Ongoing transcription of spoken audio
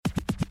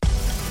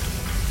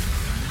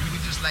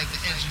just like to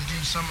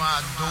introduce some of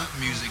our dope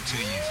music to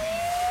you.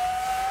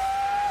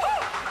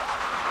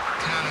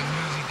 Kind of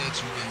music that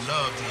you would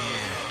love to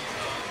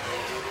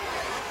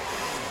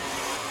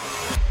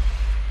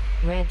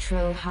hear.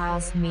 Retro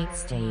House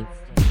Mixtape.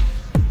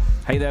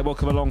 Hey there,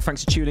 welcome along.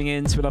 Thanks for tuning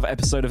in to another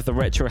episode of the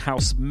Retro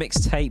House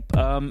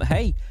Mixtape.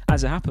 Hey,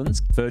 as it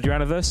happens, 3rd year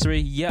anniversary.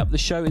 Yep, the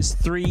show is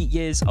 3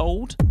 years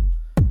old,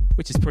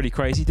 which is pretty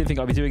crazy. Didn't think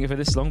I'd be doing it for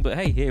this long, but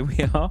hey, here we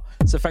are.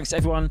 So thanks to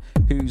everyone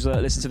who's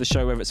listened to the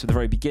show, whether it's from the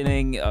very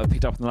beginning,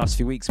 picked up in the last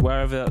few weeks,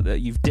 wherever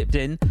you've dipped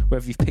in,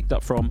 wherever you've picked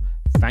up from,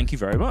 thank you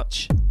very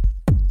much.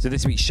 So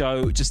this week's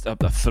show, just a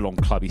full-on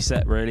clubby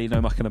set, really,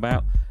 no mucking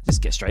about.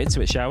 Just get straight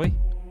into it, shall we?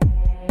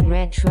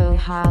 Retro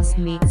House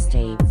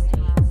Mixtape.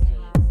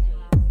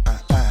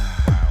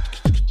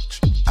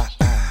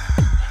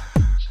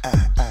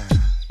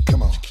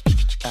 Come on.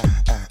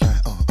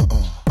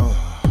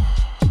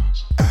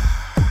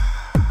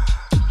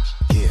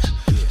 Yeah,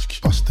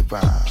 bust the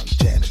rhyme,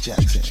 Janet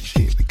Jackson.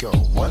 Here we go.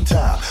 One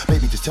time,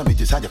 baby, just tell me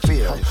just how you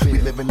feel. We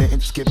living it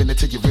and just giving it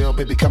to you real,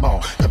 baby. Come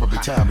on. Every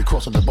time we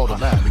crossing the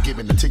borderline, we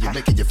giving it to you,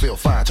 making you feel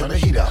fine. Turn the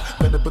heat up.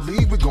 Better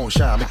believe we're gonna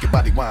shine, make your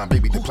body wine,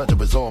 baby. The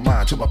pleasure is all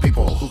mine. To my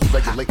people who's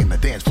regulating the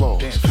dance floor.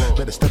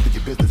 Better step to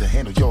your business and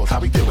handle yours. How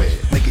we do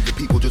it? Making your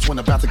people just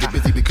wanna bounce and get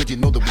busy because you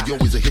know that we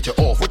always hit you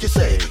off. What you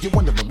say? You're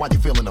wondering why you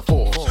feeling the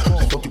force.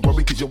 And don't you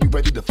worry, cause you'll be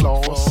ready to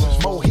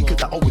floss. More heat,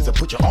 cause I always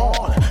put you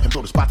on. And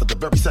blow the spot at the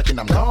very second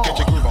I'm gone. Get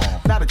your groove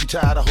on. Now that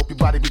you're tired, I hope your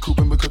body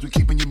recouping because we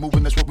keeping you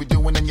moving. That's what we're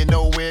doing, and you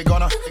know we're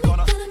gonna.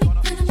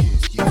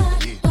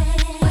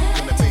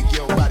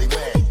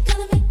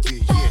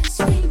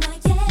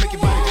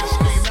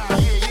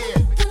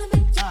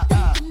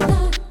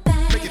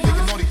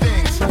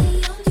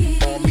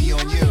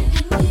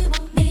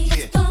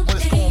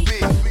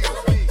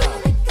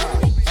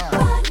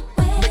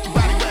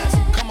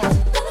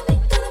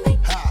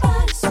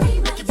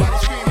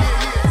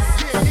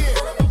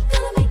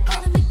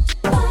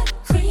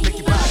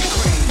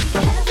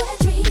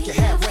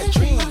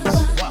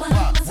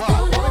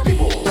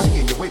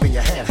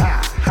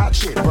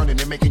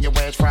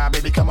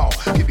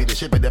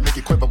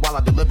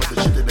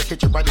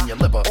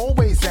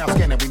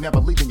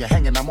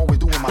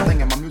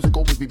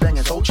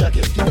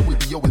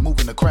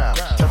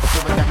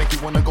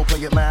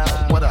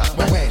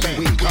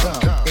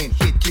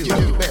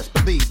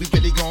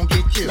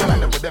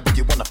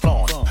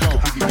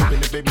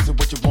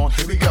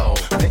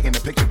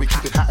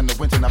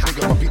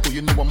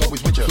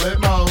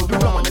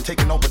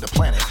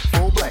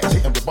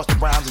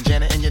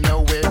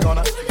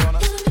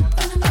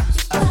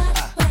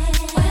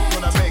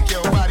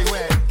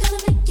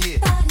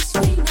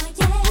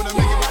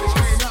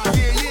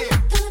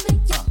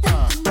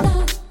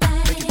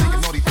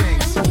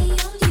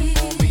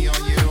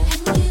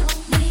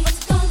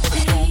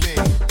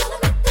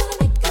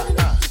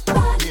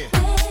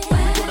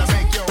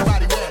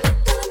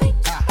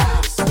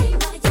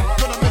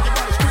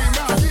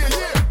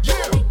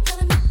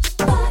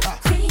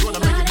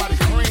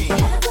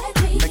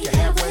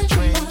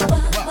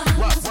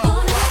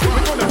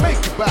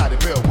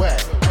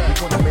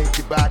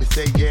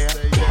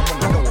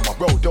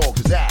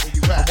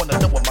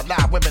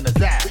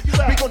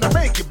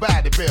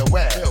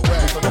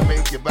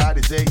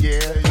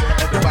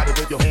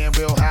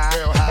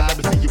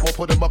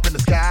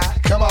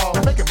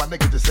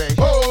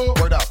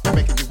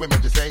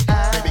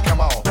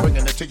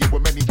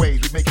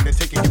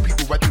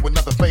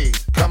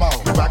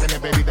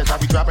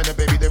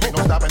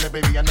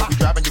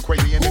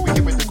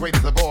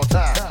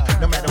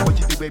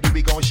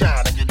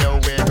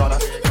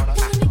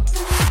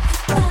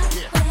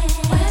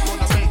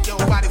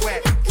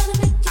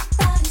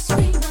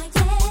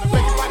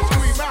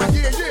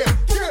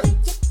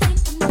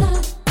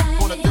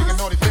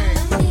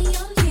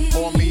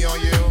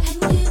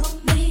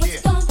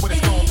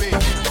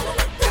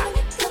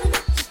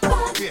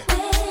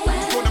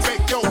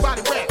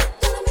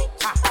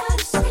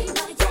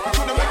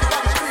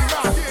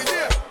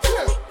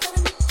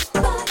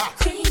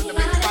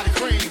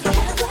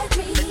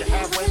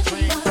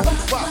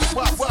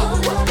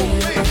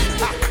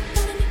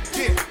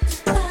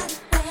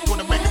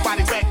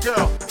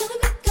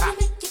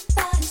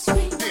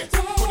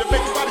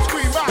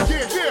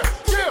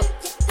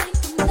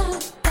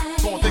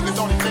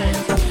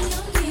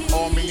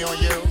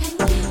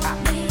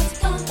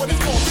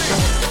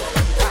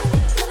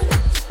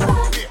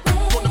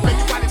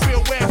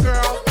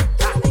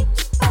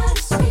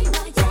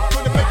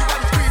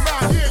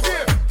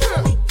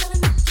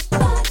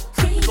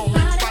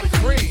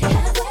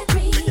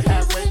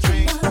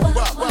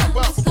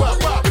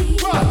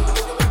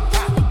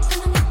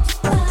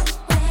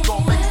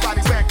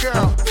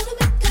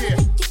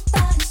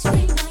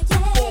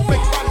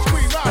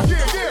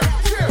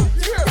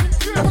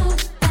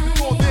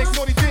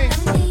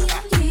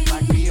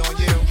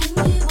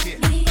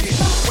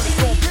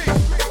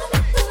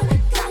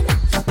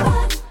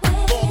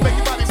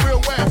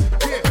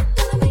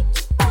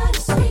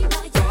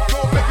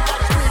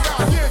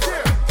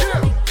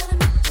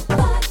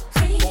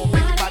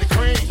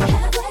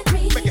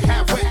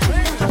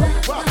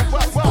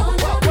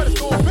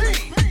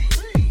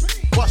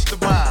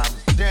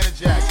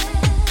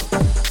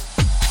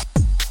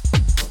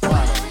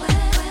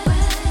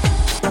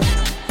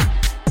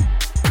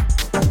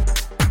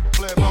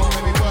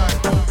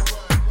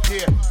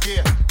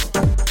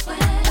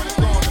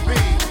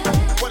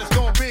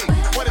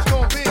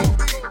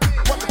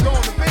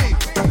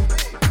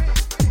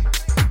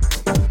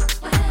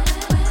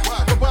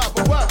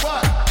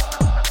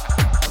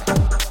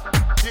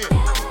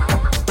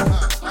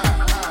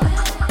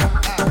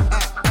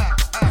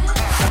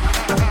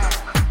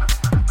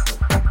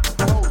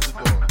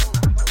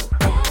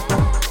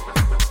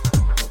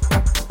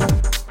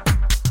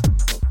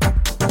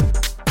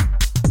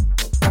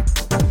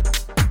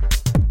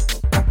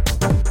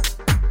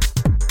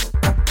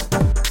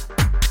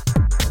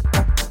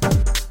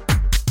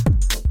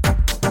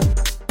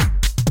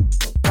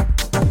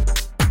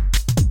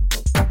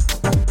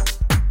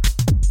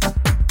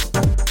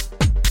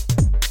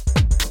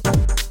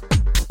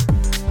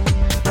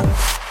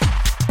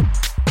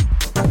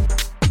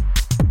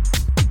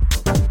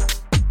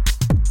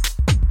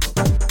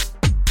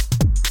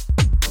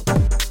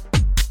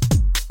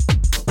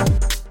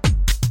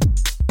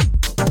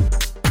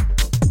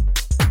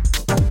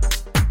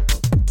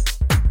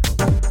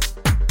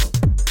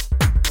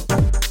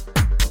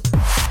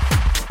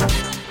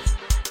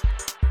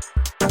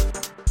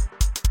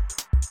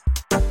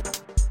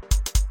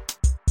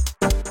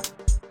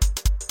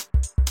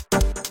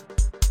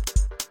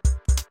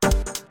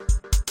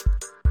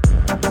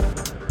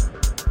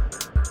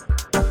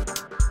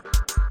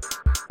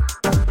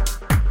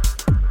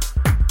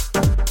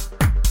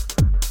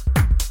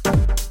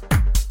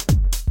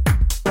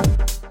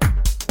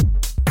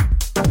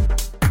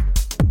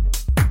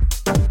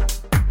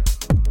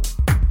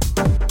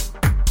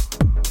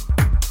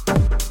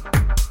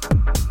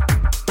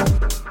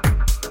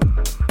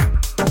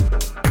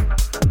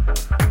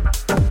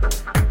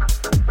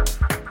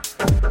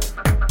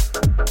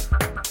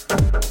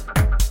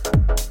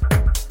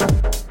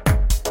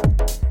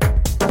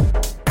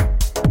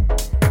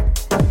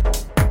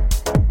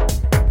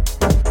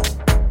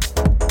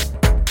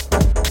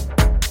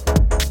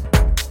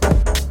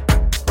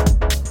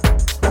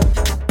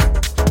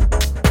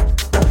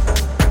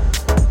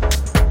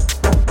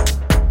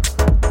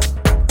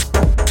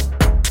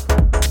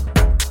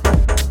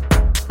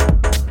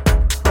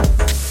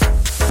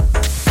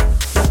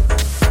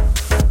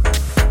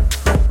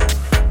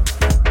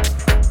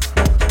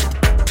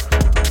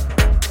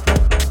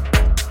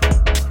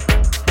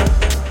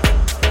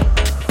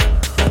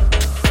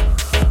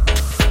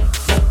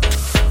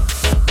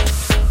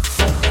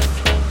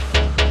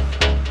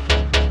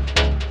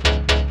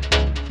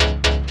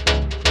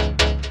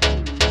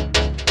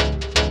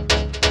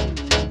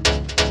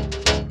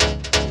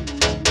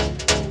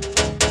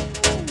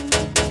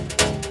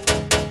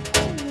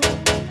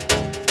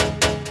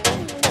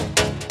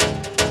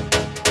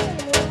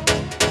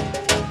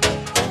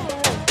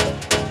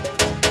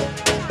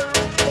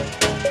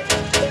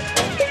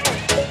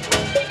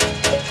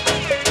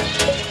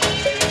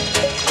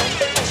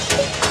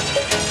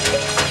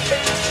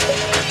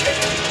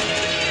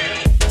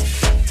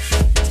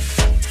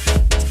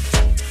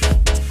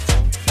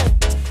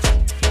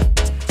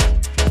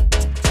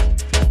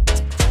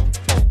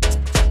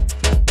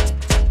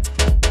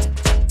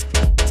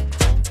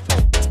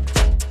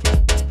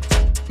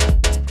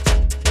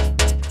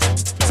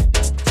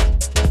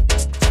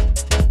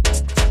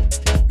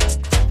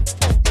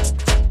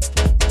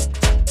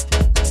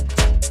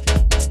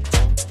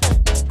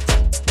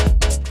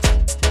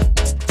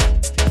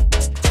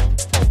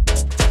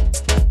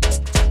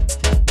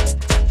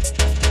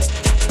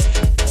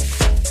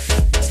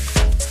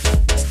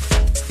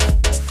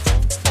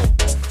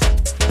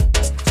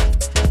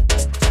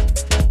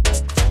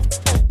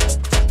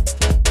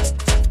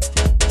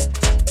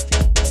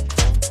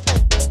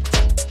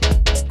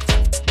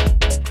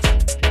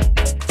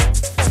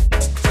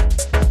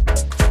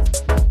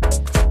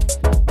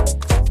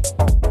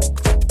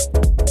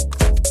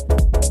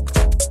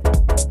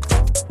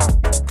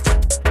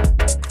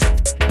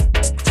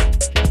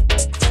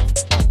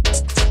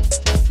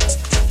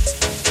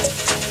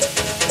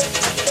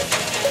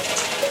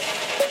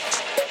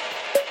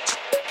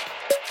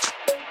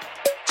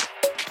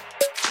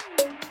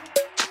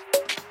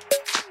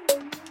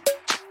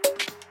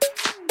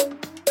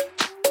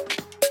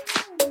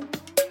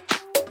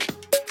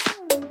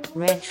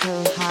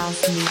 Retro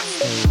House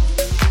Mixtape.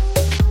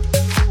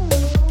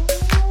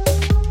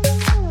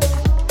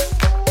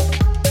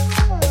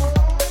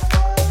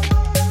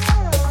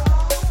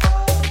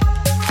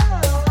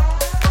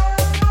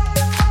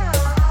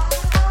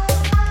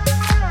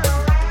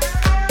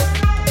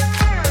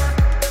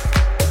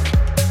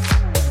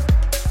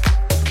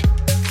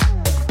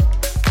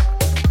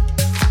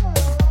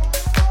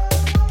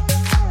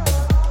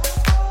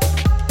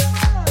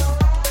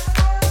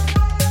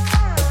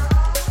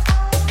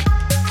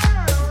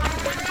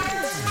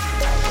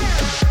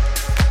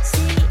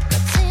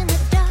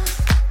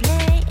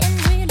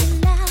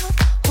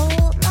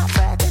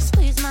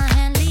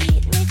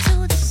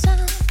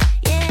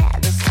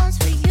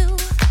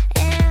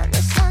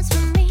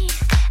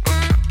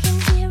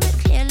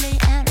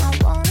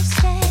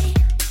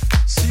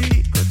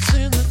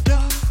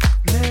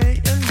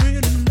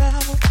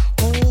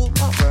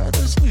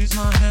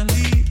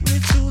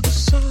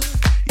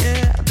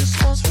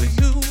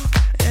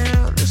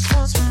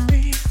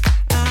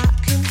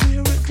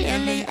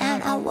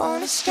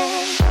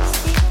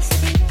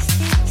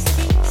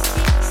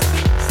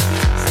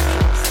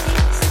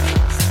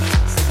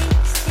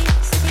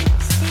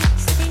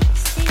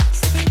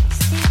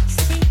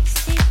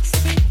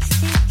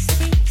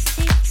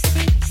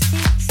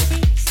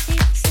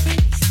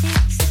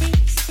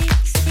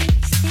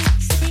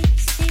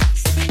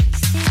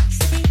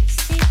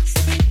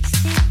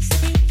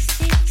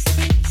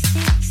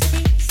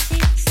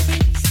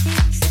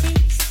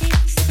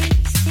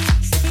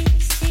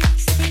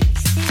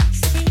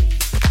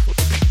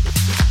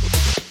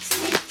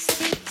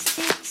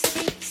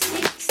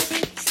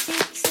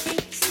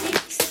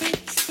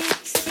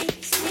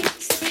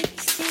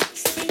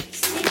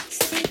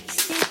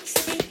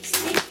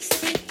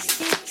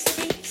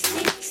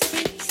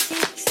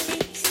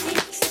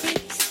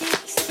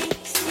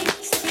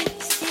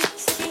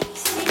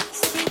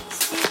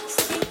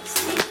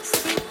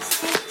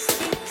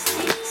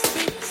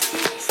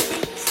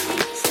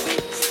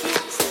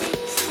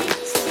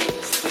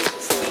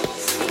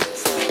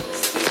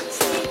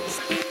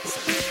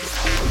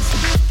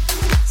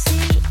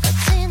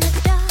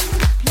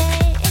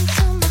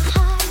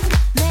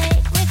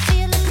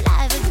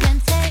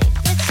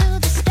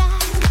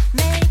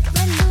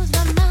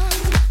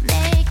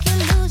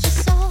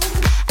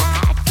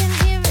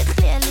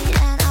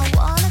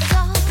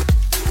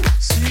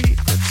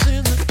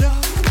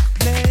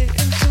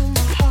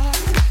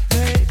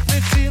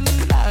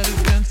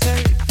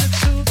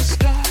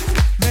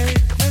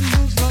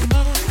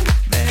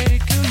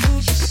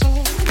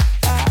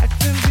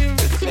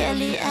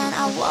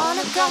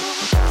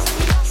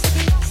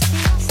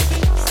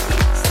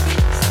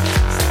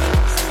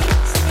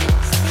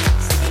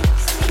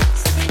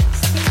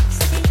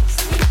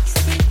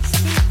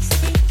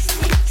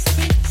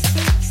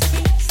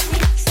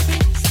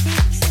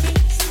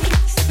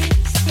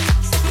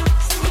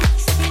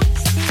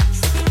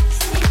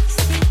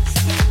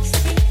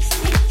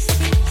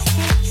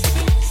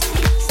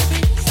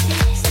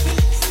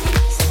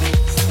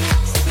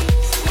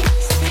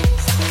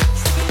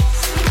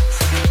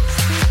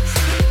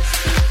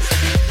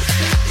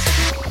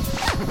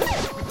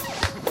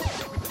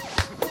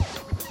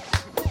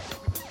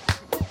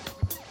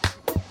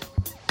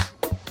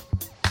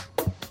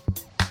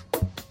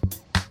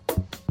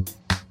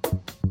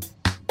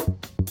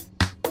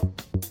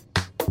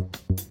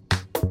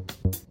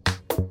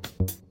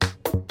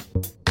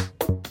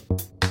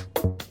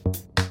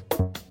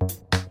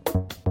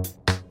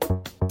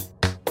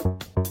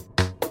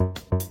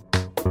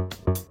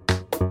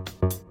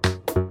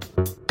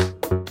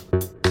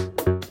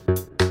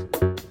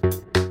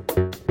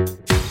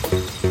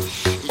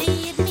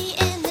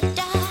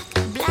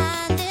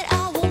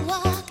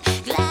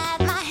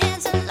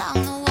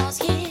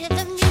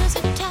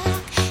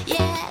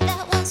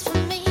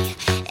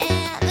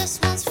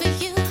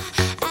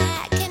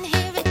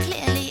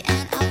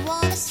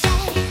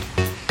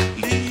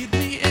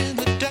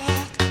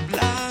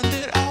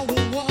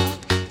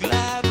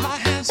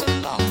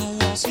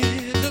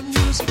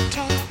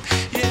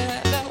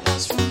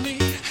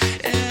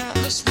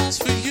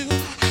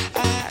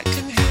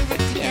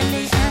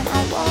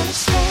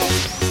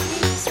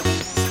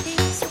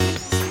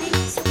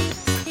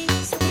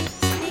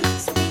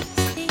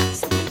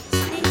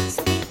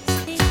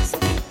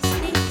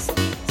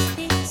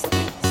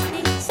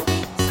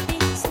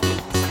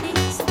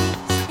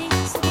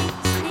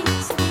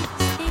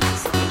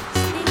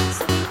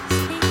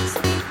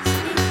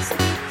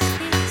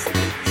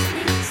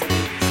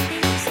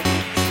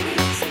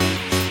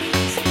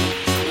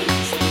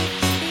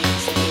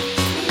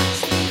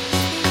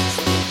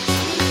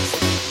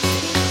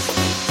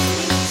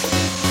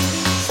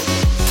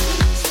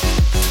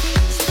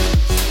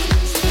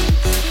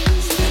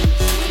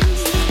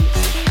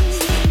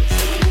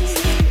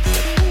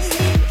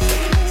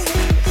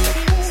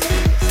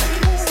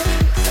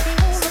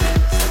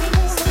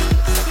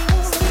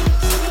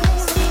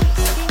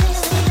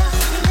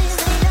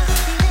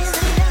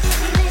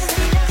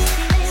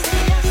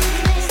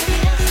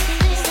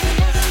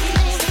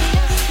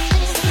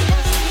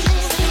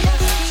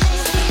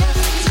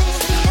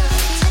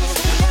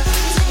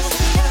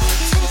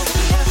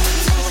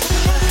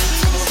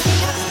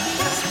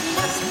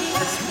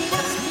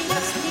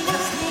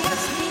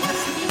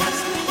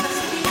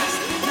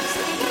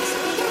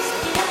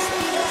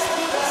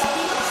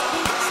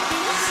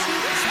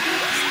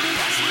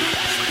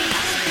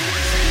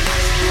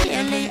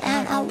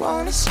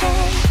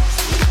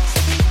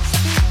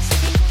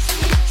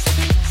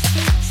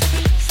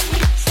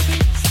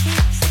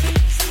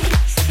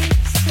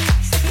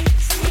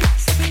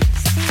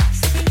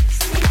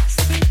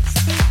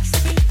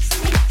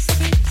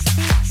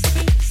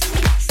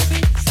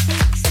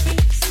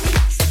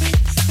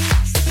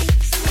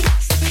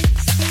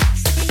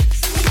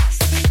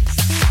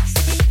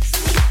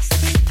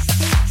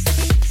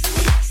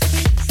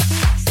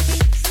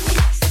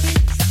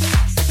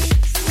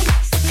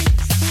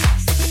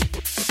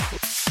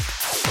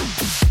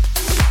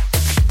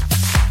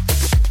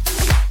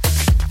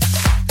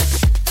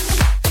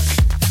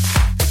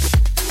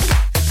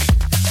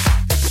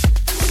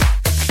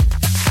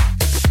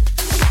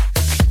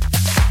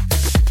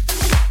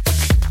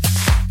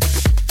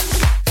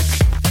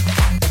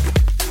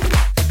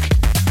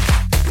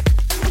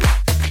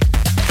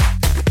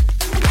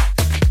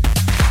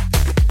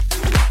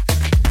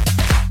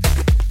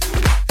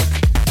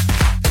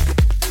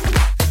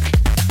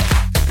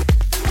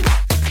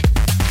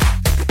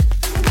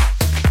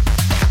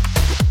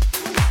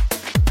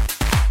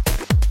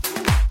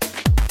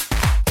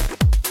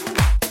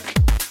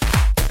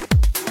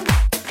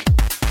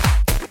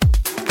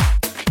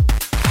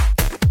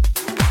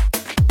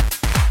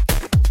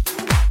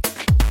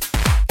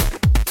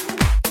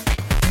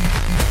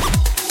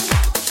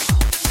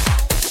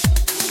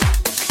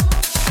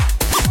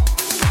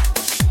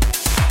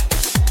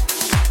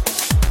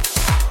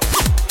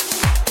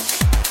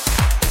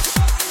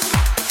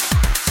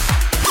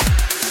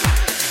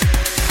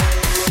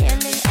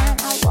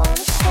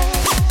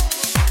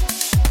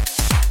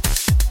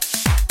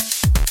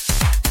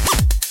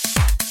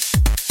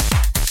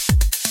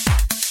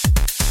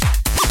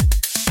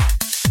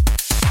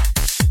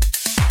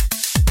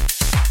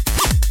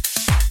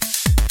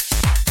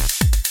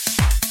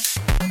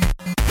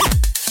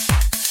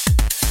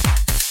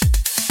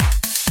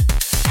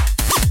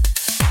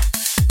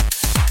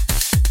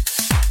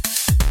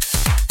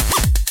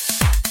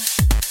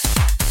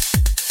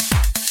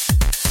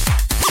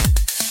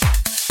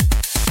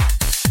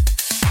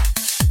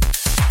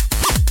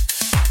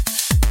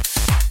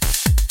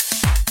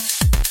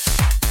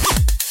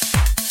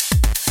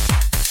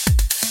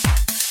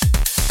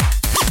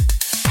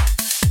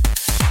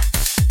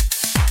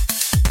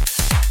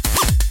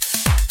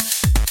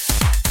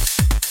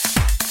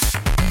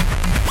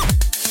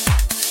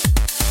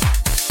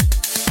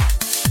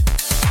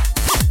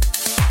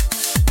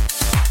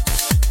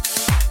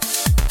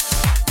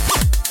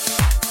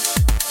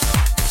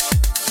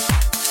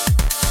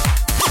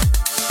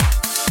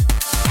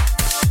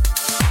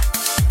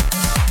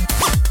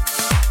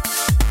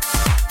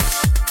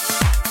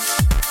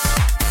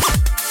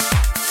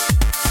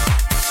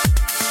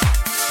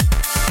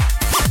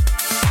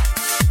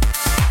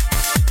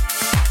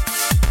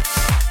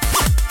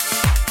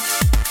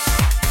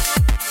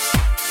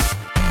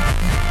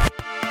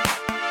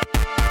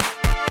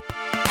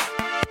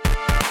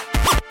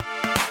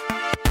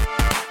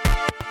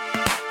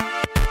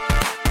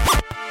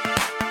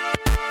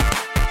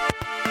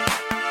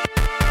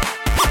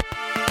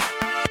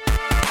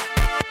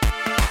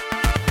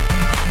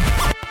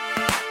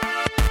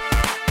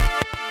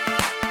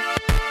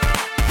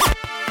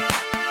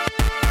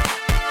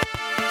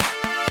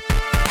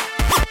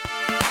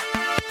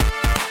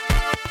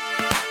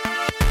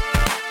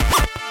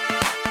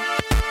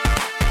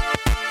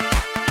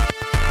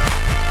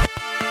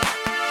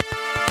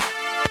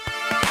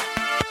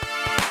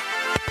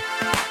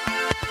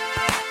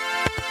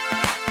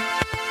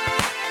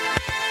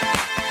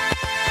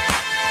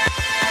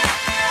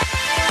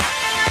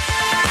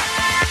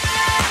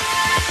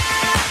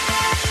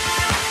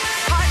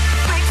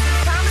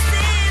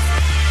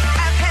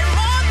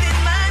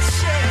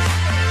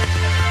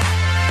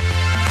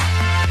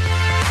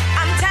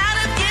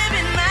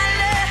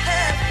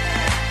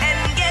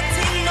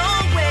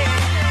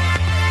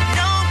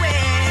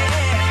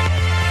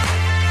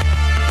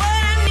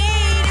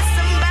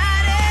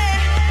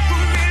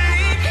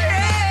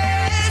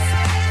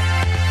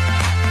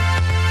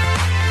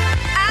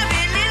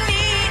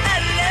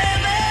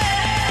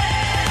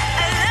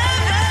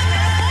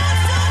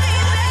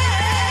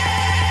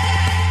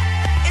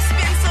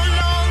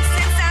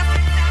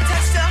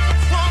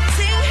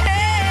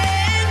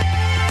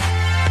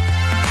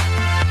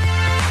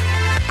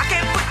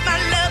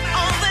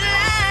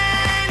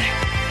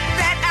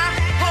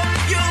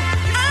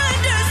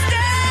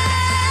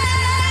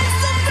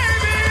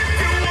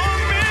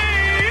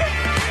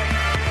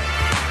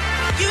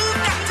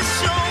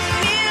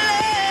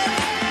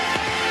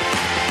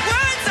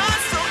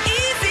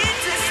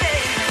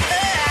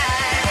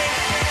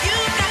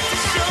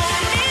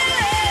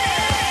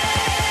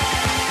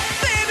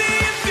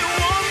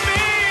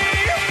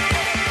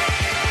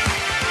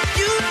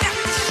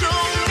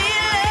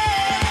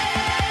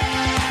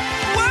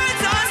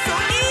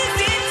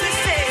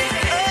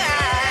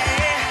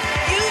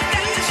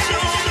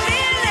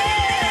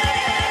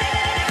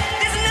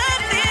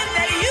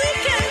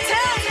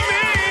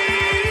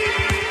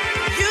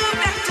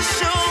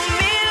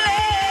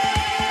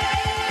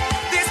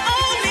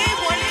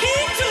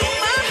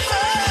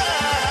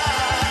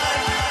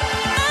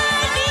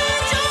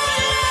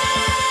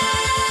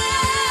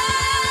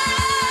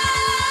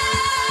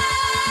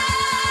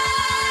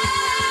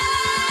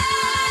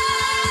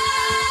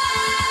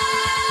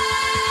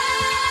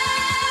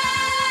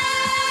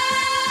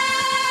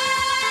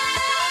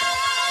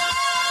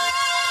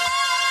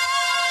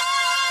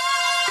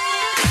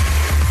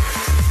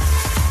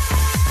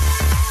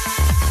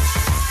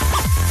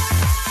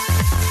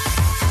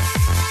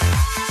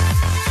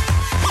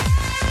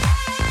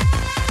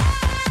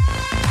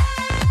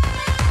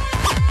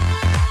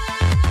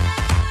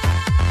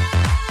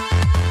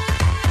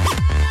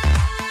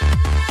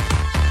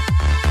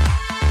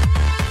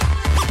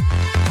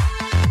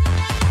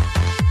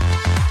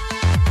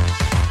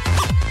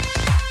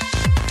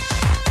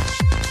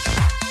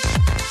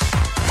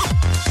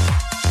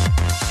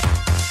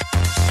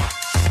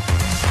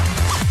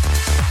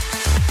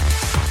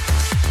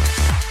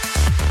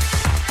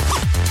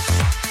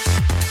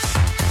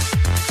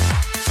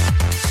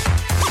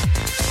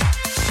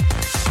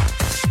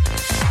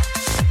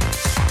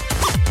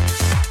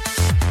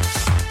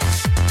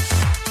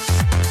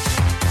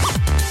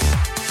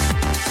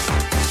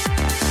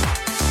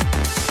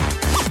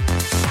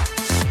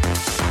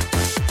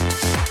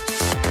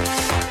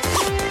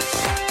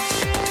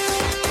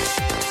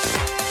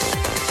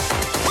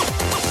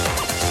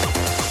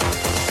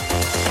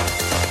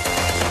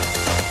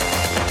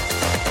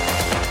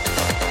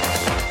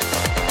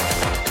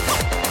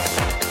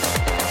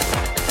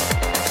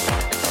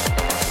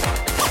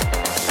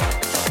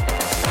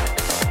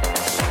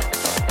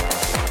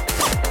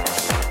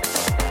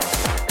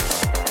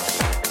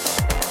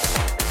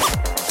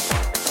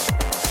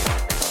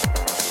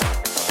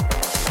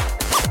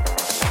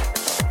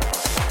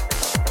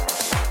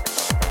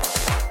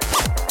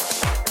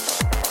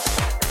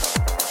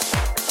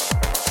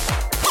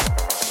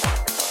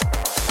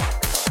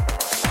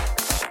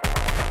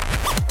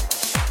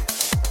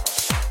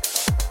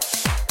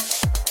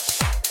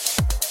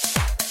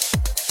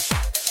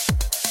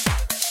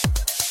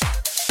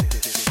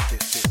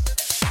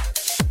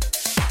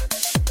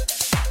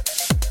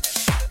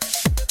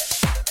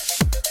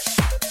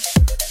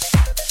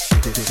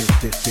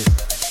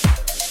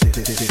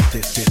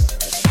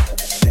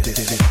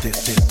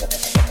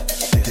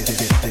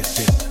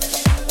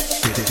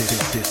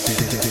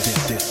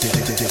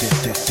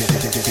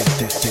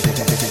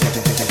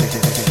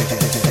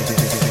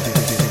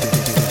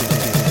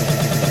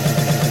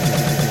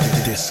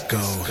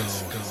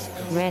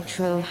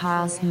 Retro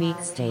House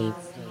Mixtape.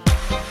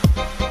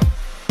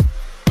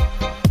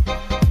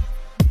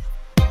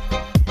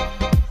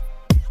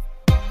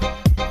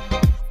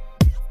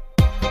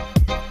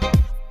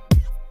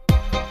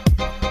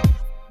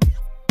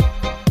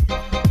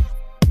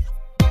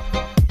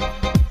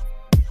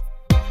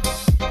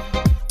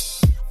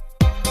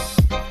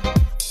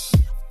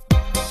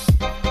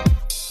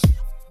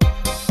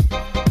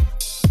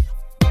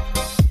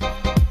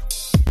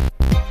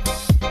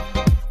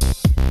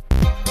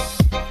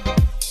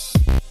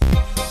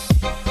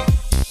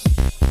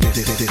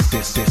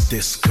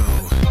 Disco.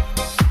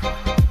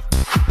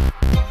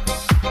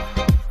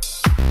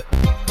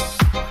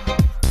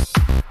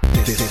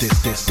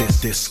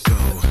 Disco.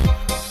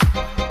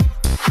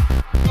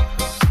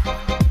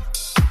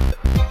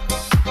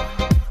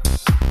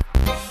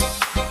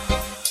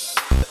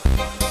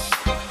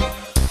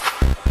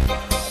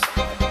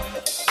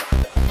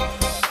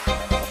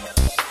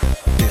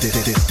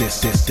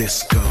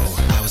 Disco.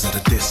 I was at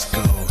a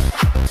disco.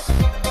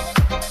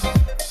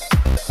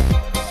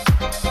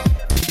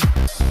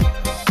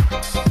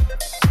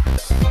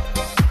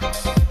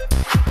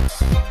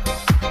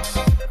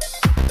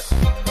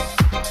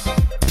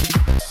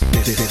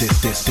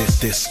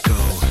 Disco.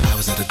 I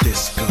was at a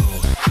disco.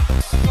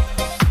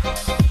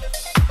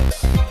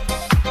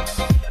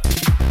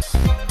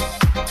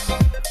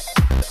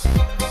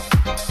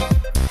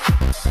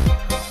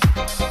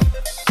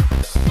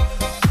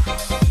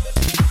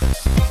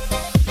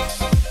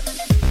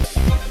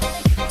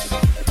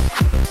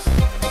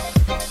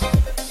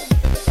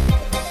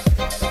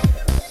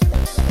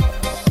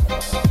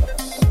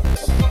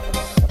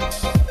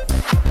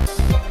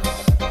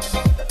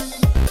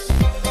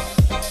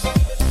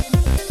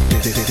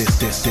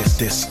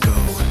 Disco.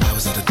 I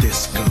was at a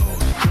disco.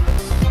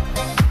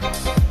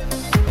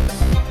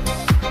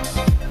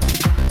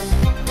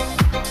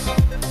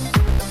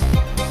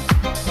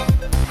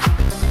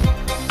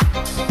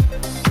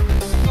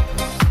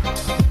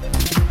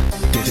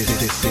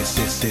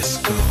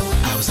 Disco.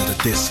 I was at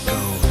a disco.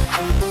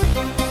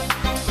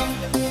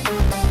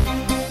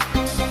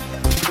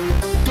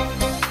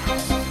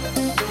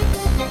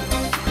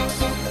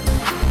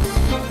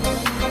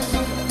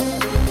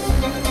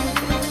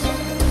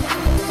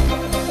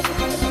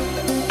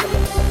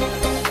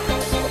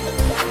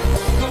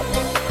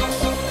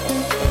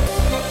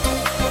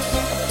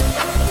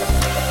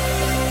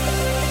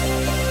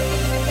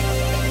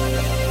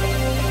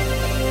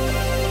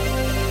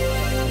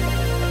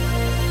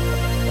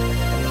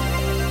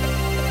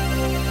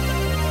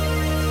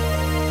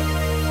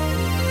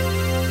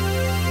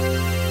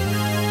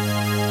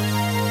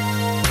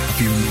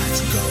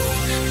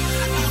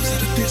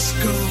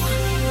 Disco,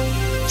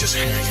 just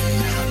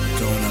hanging out,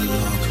 going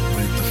along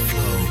with the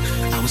flow.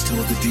 I was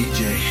told the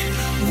DJ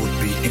would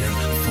be in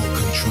full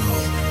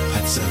control.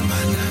 I'd set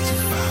my 9 to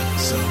 5,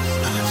 so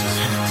I just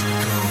had to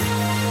go.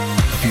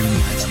 A few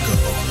nights ago,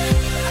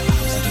 I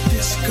was at a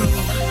disco,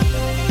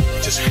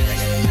 just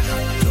hanging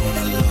out, going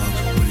along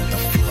with the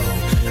flow.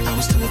 I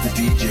was told the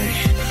DJ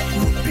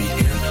would be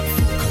in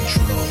full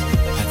control.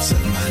 I'd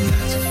set my 9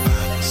 to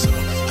 5, so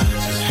I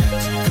just had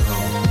to go.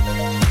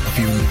 A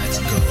few nights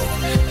ago,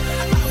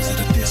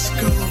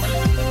 disco,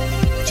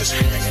 just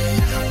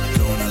hanging out,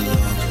 going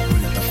along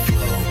with the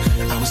flow.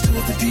 I was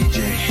told the DJ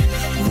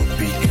would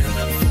be in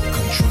full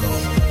control.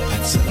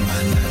 I'd set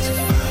my 9 to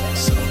 5,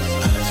 so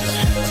I just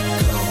had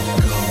to go.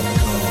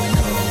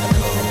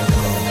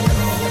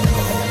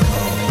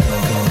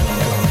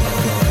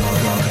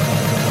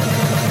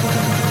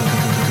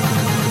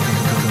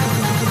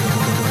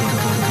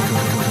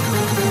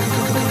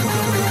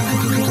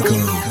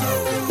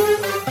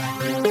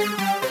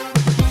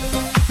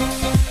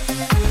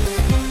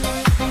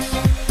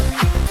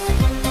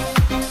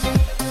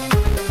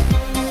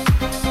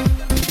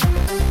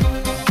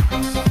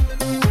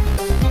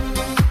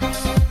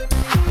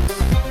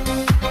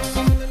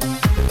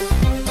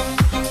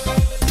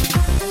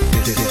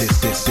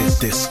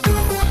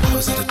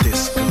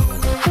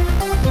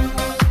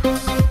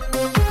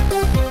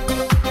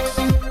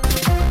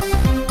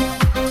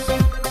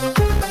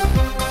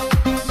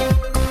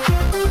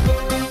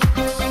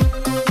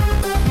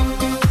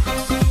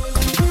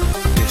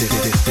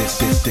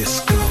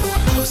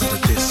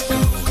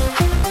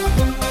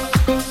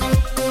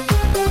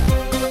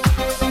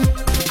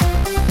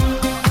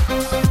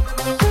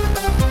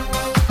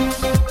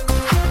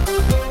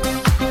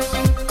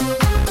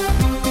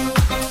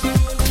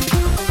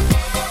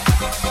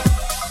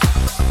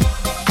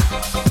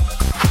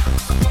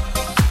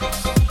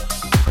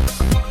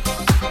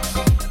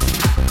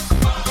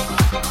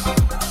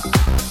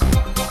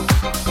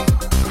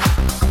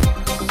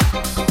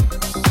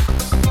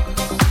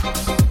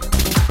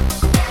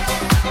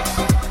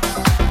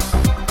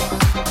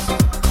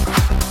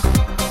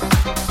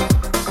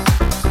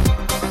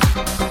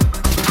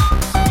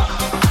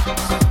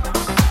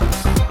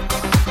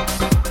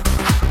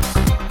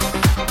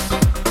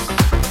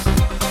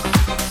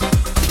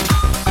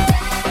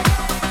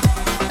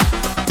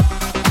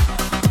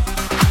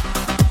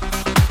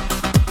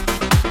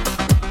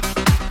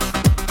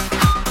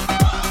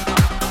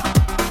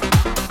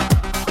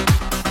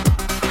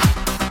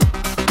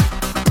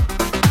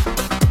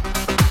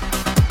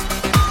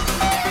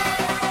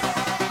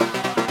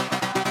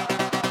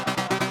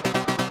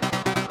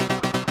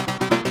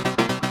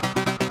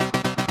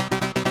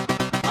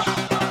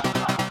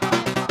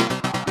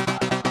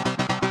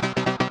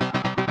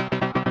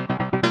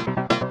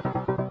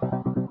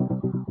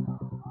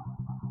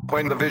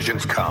 When the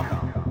visions come,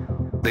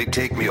 they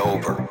take me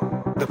over.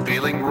 The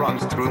feeling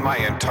runs through my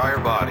entire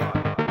body.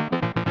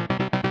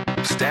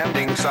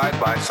 Standing side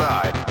by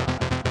side,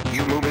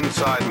 you move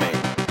inside me.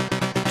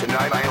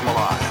 Tonight I am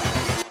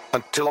alive,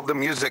 until the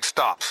music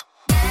stops.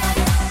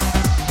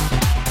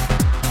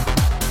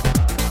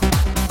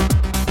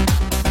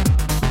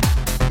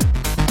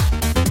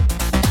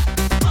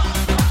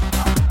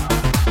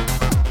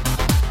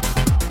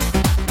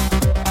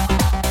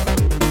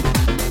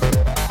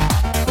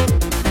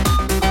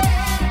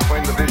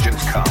 When the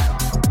visions come,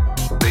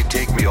 they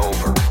take me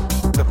over.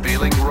 The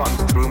feeling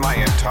runs through my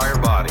entire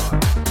body.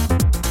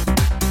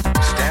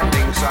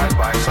 Standing side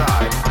by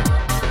side,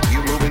 you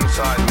move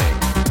inside me.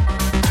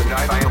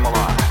 Tonight I am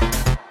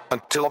alive,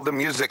 until the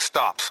music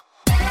stops.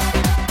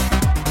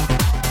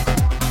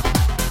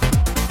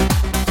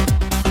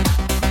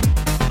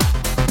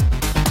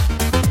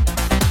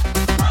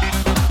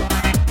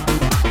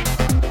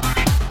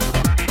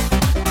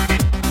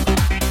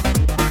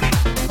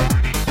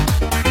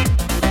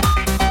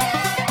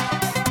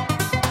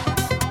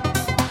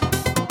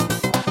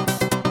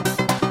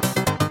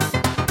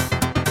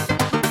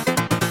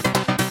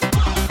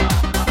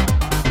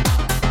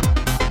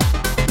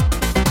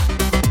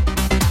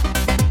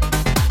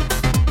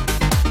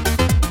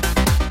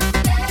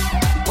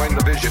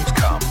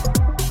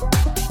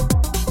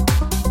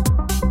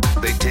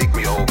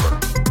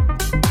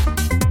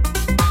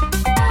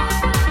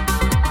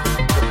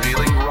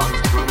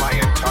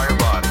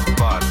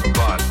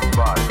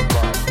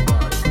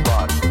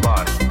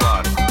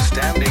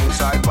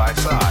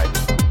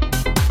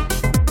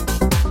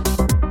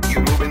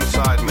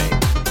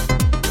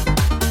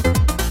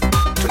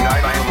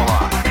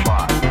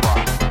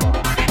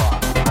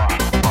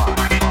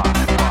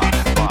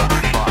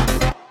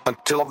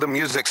 Until the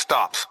music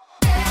stops.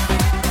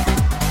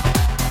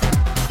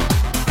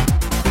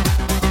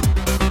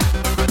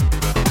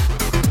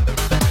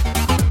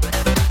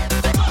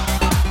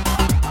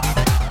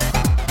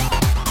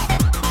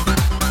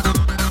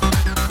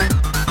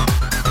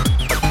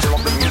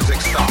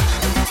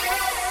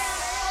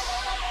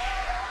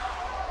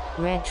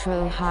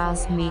 Retro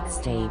House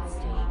Mixtape.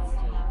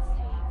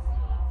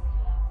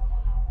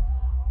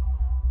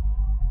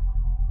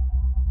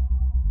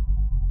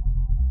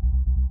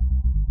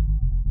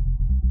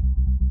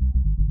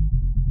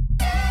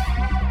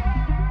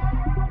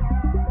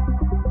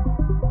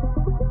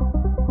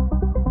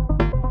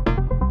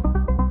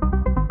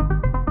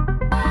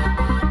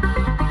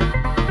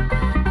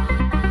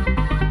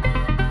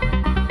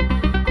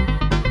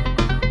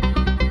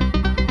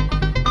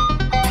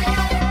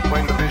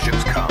 When the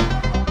visions come,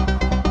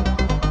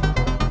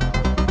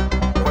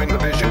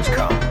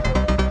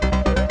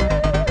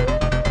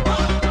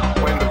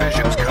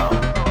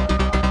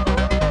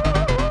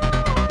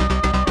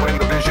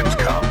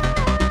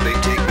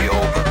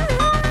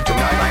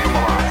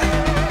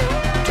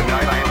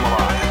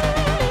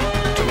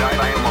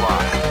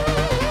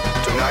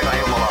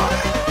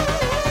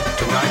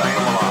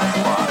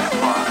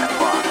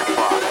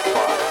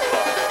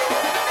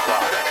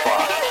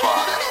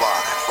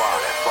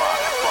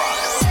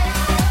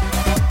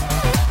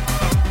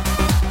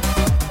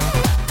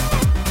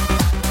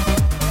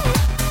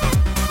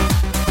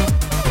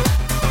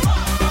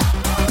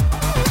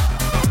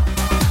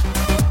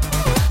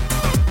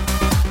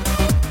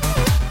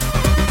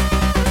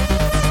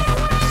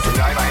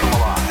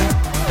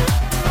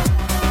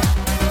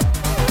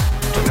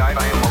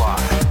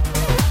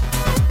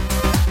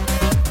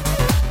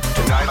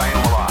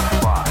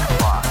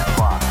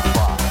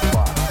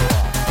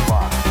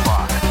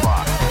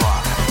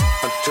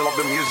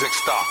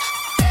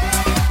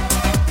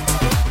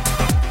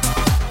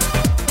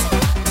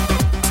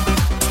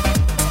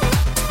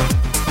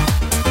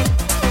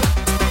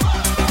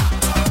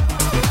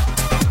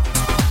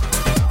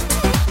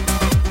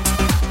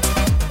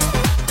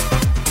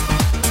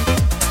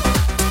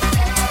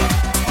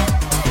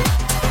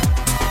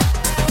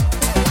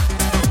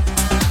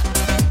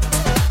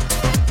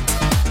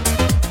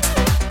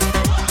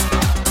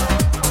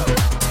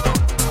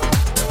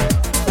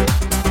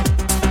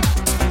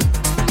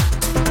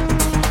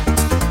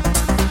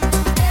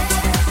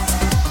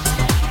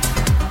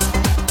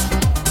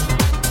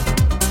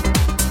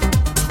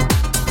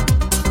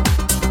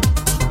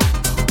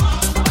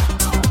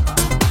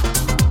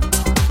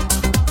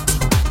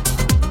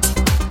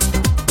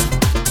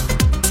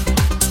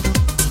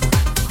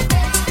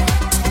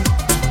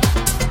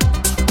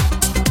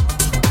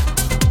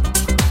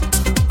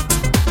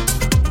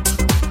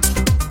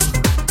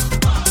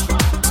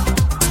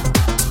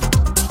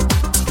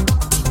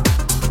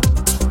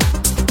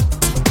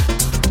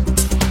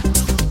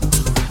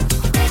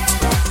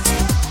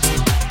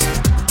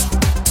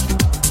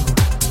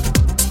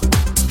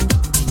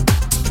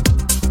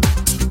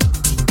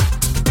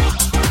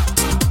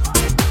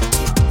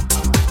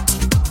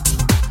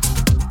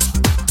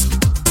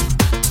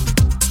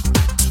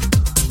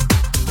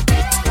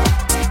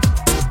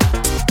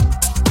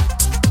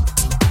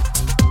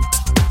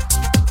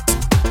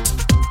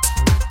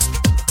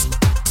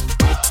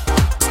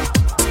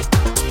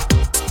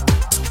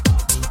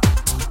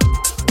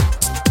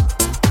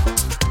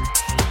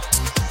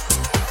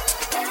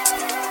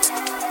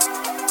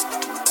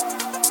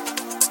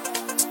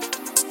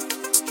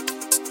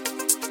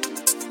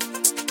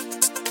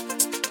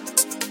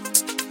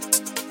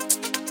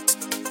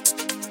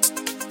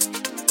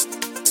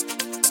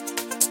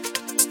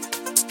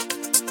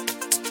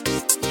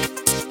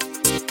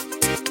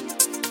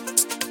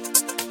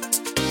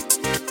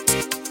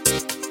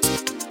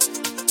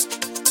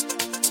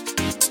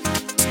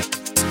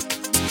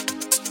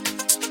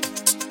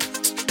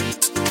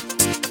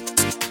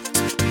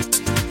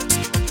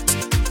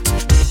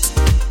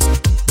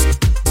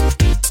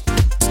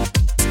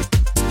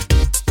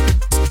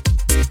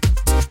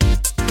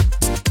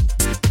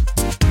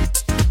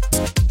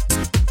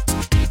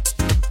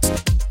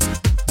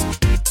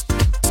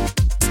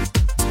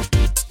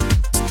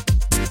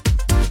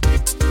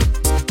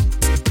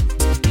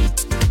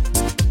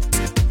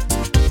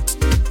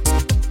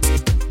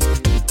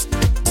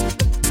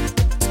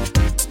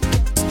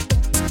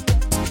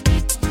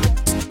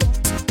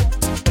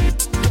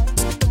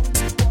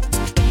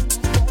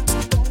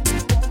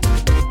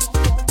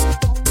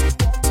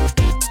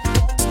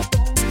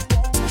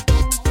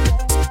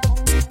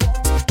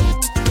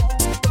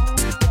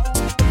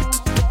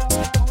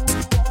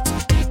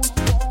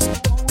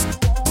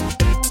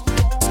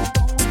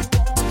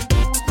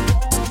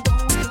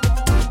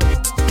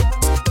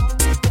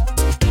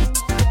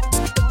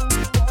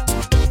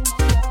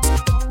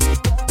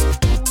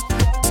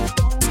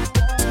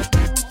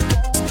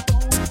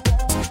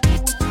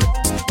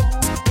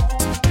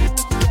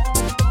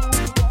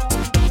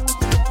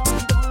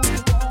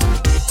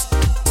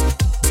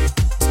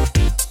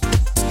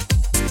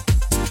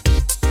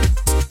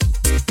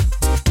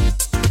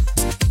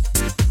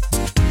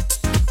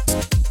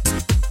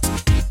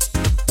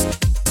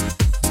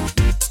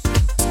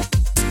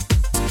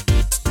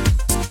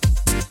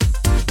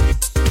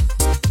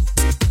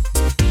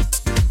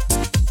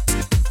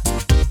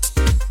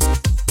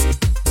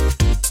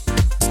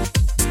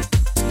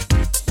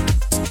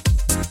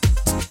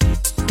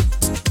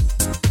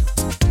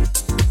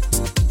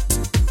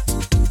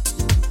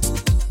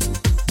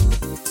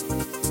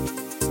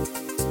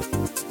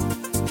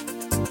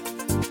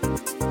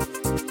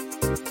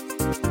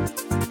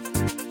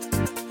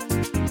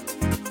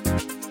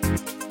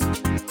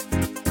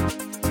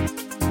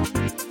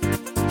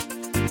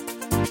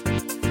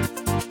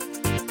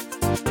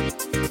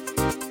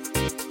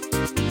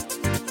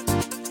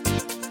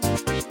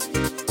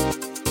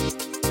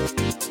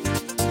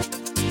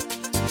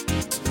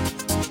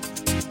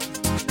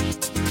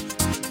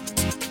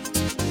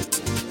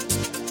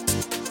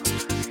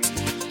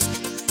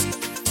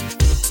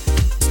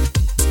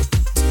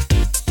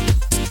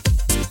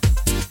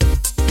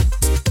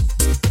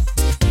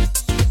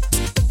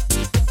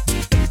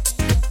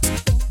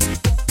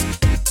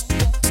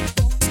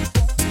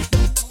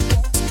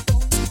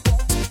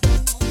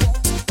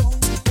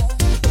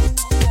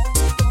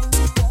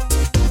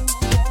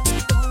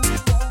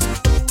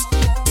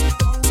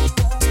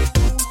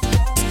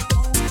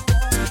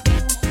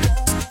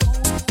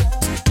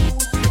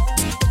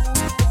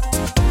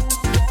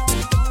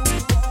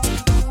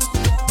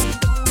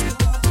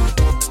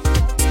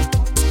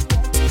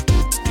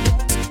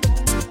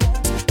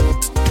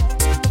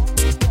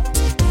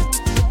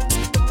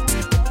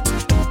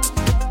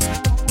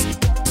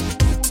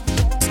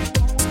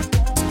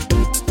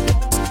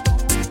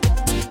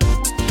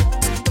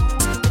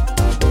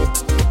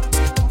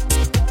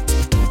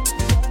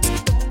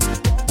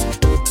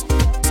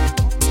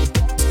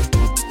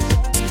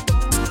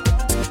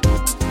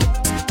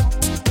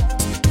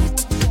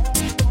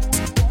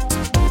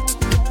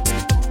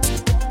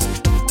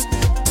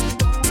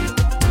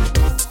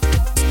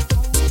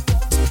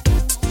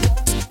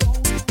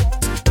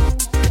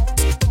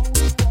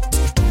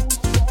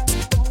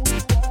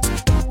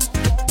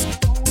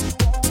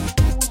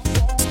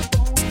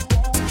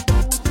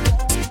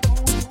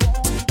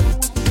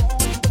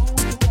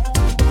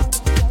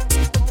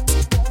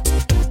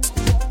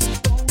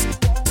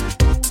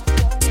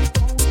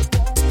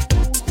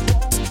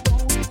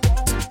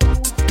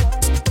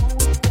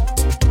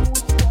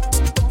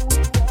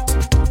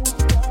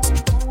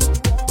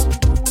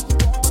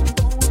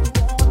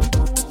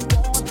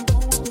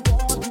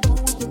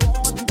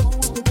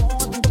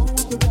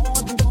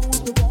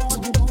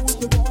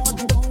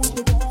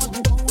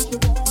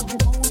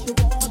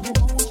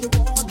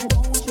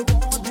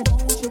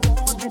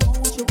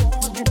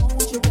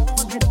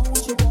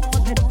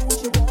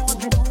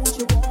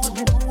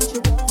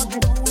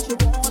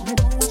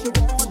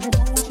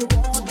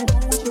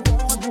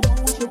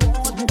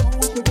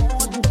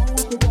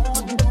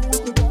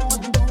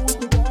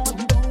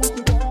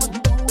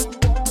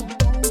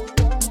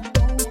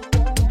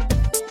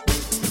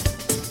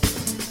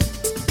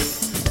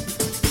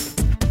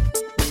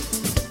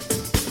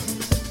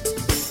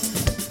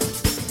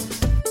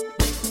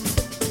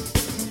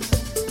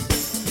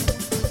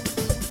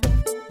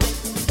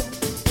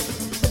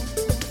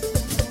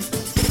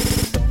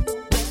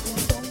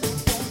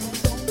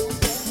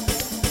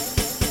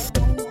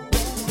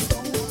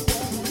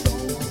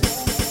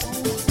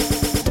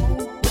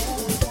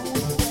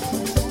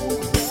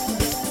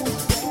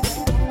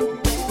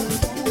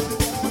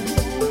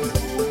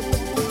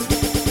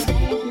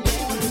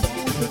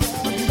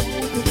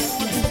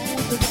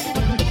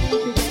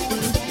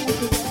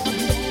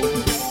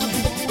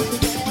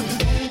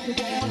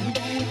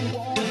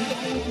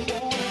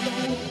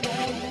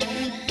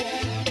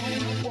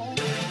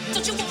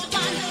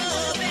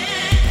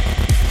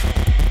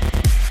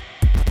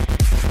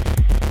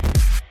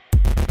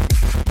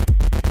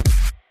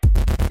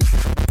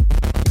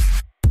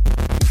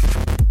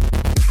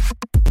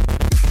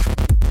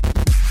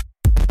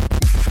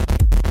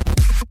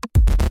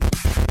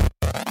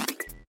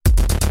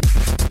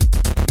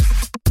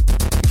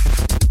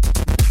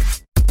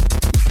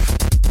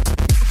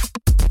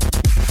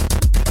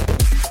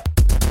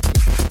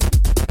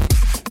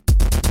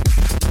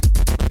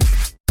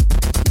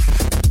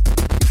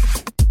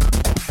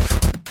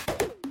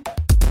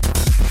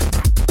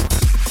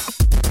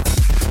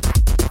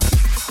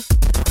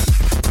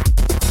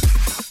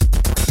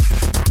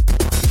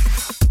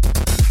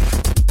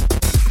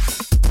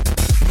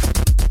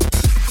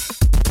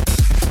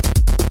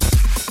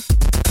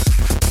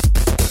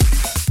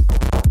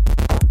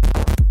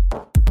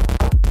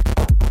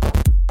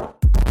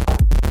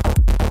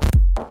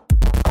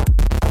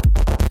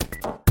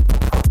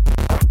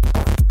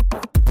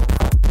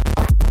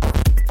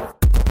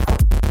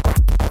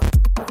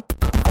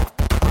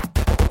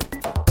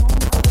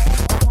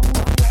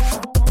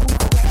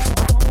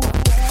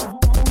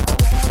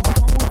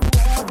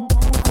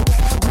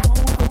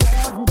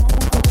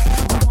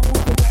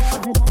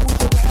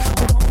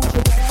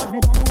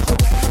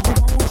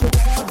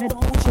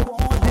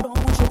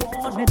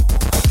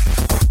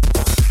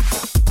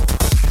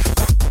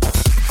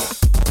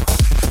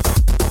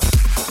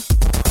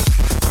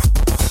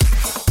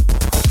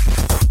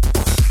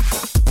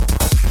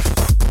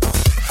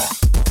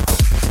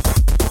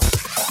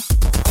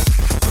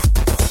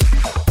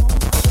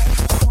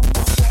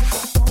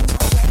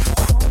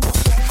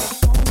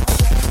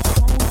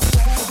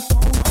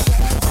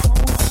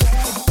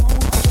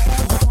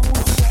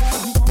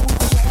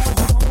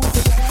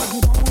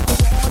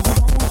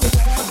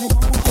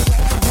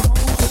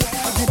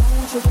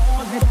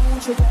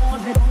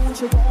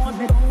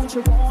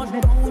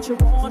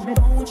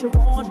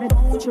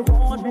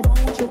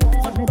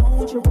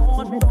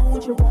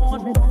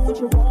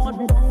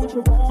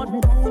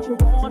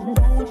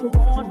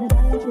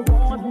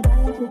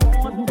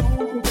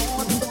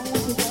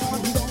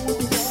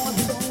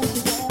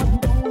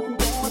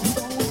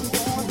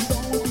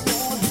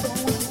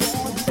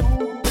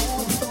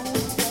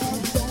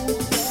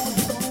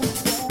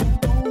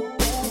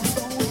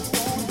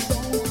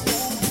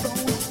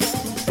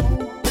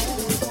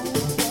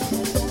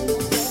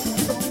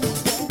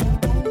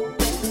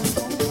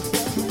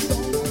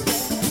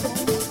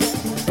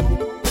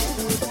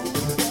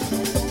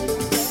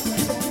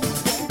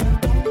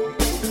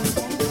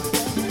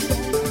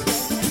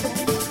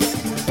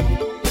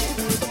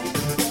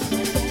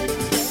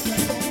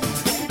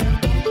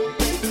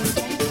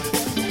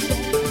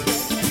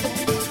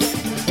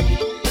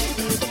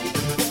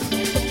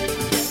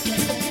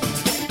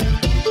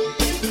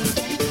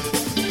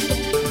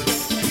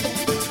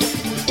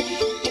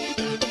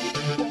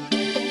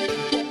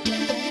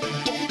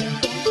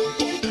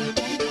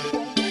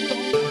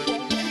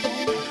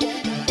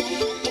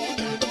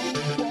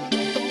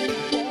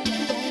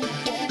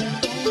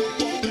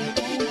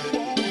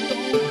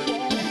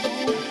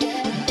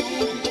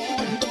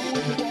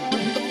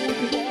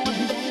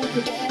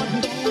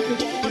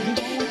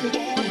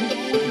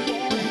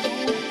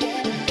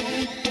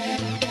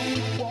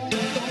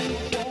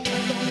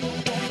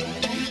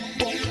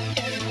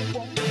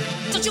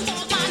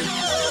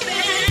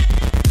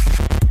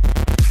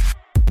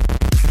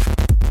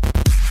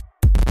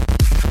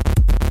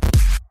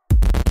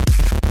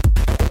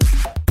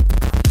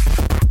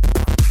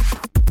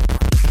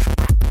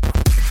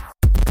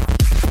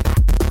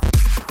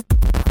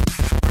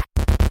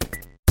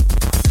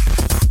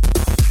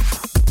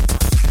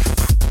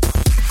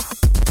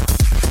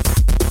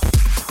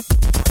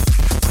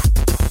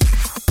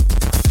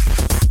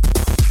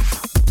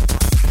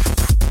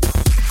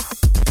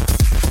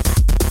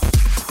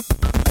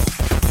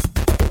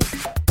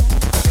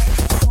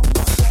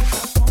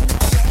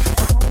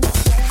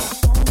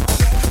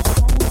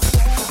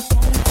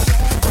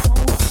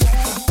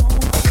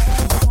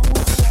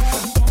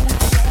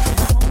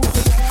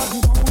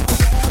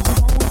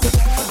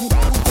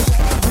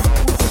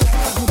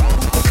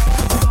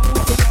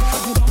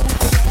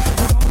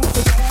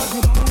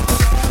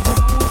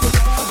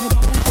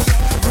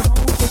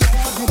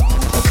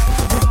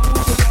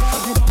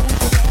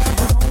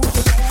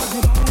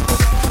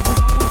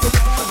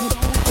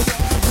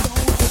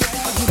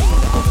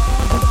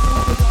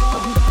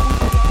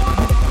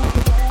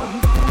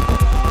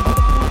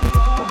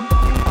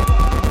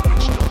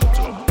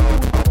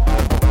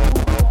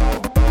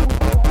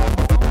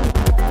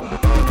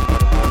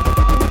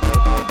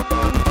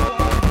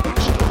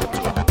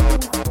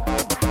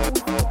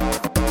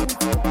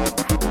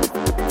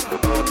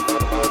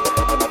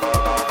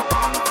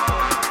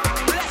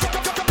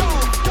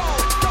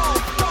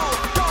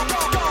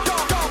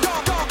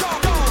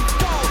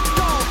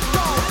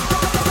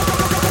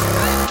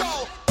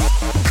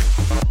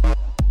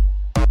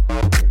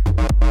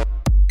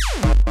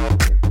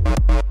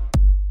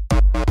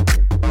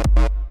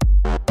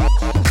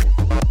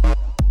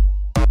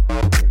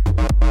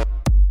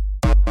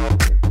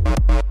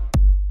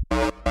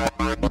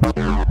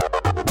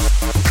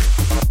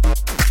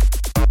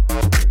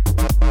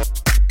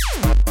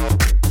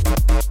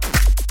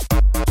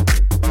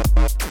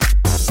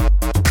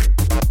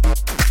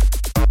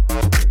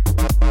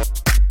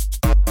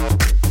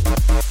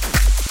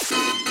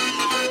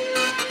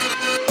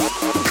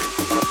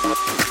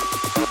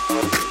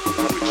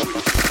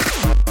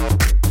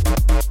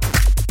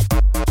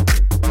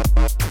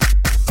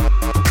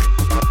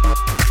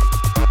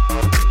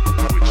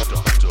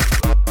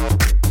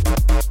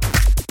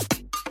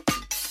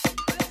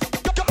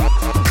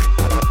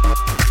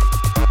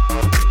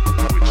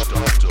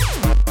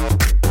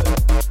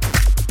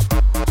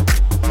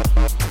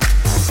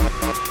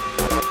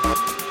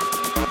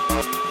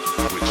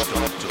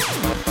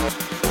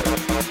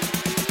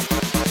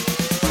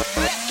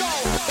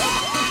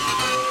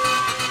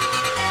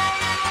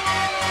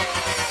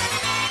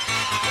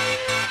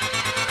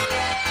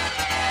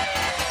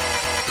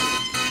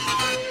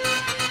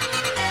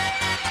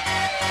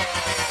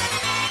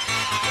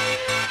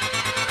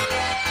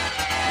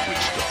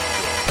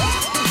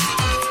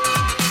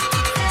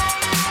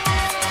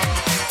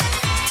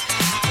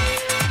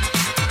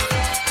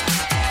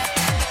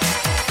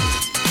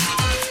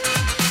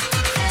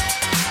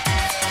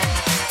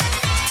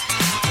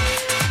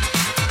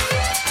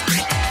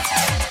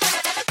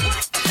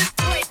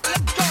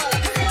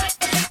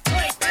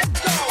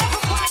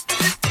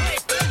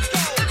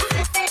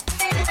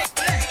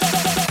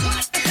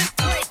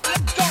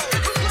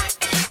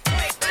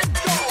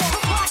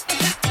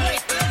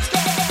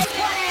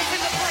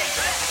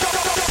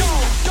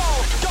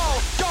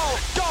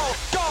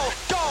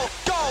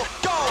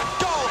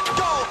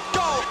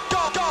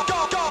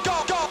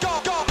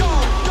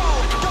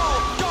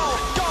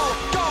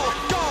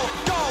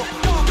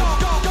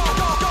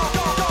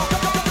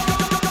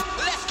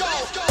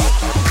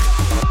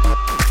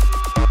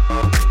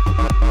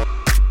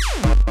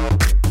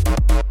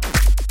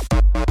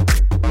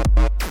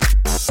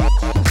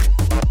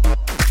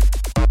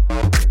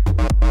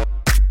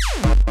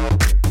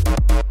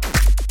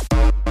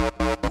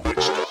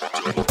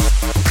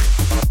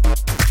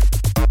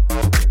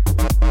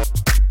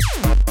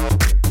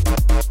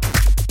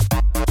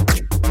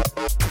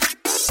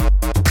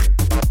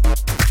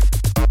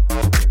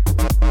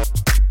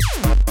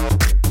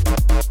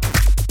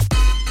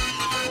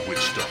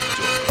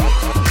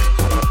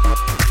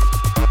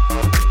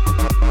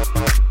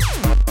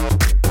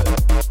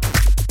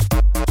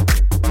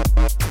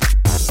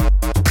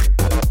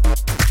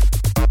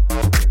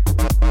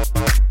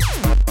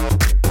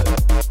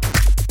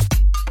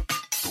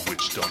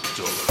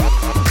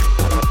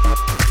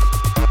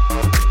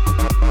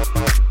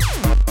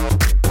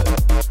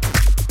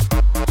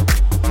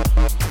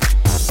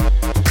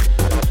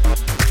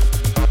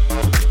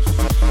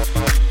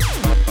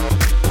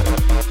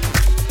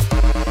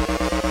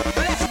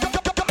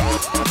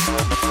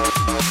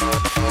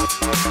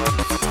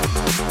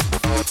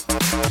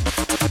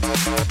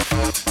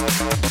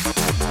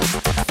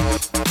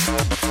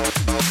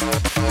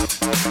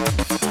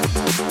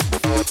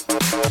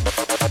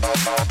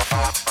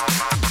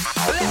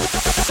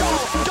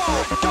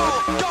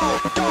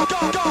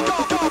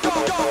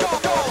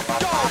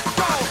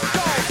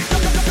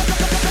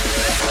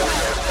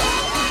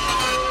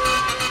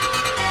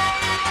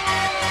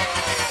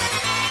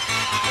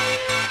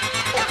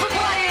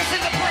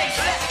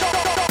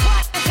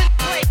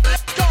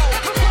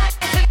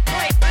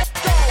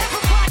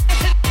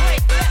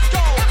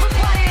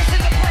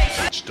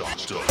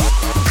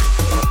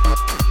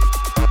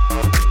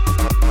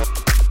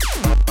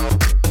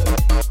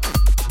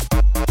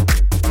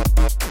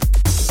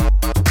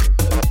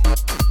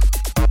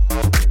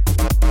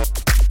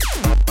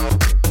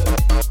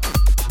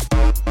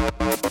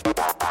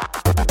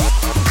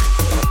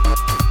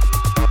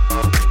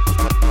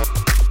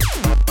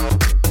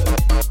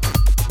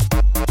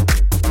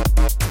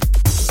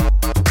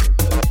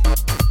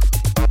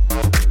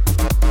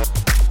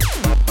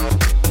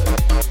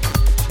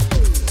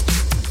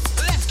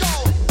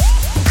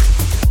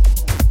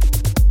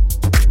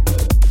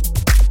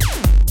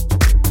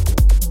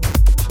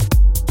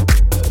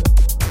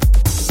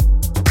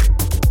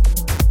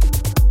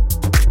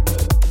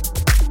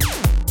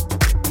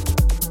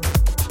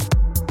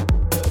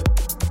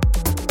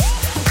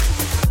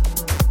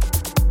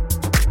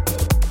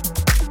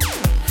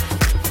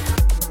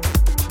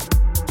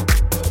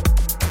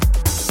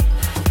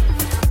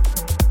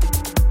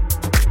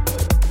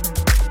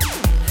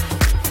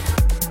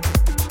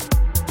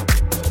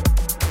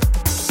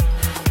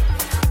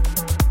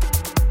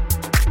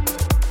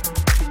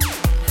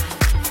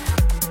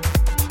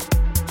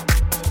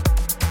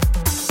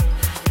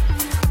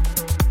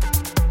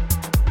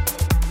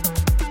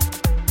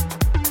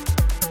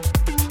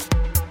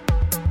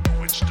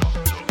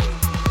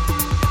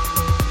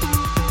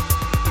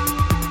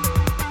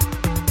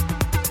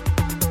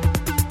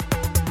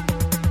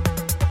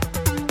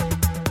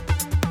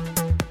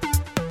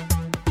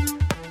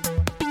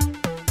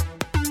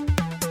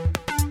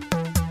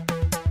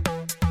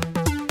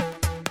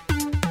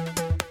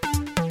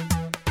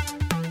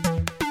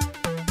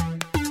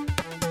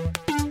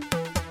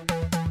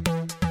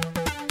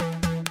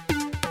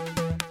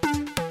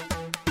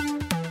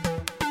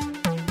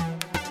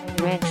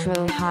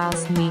 Retro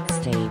House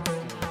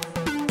Mixtape.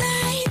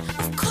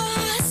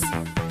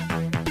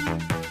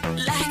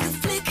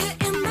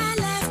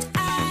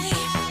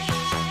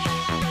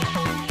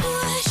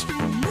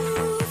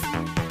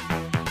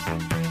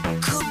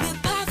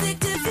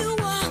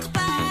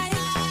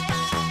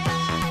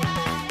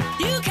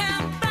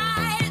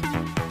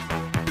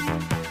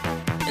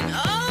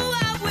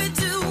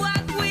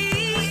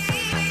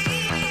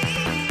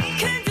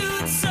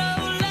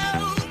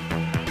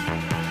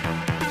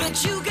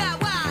 You got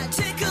what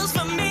tickles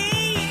for me.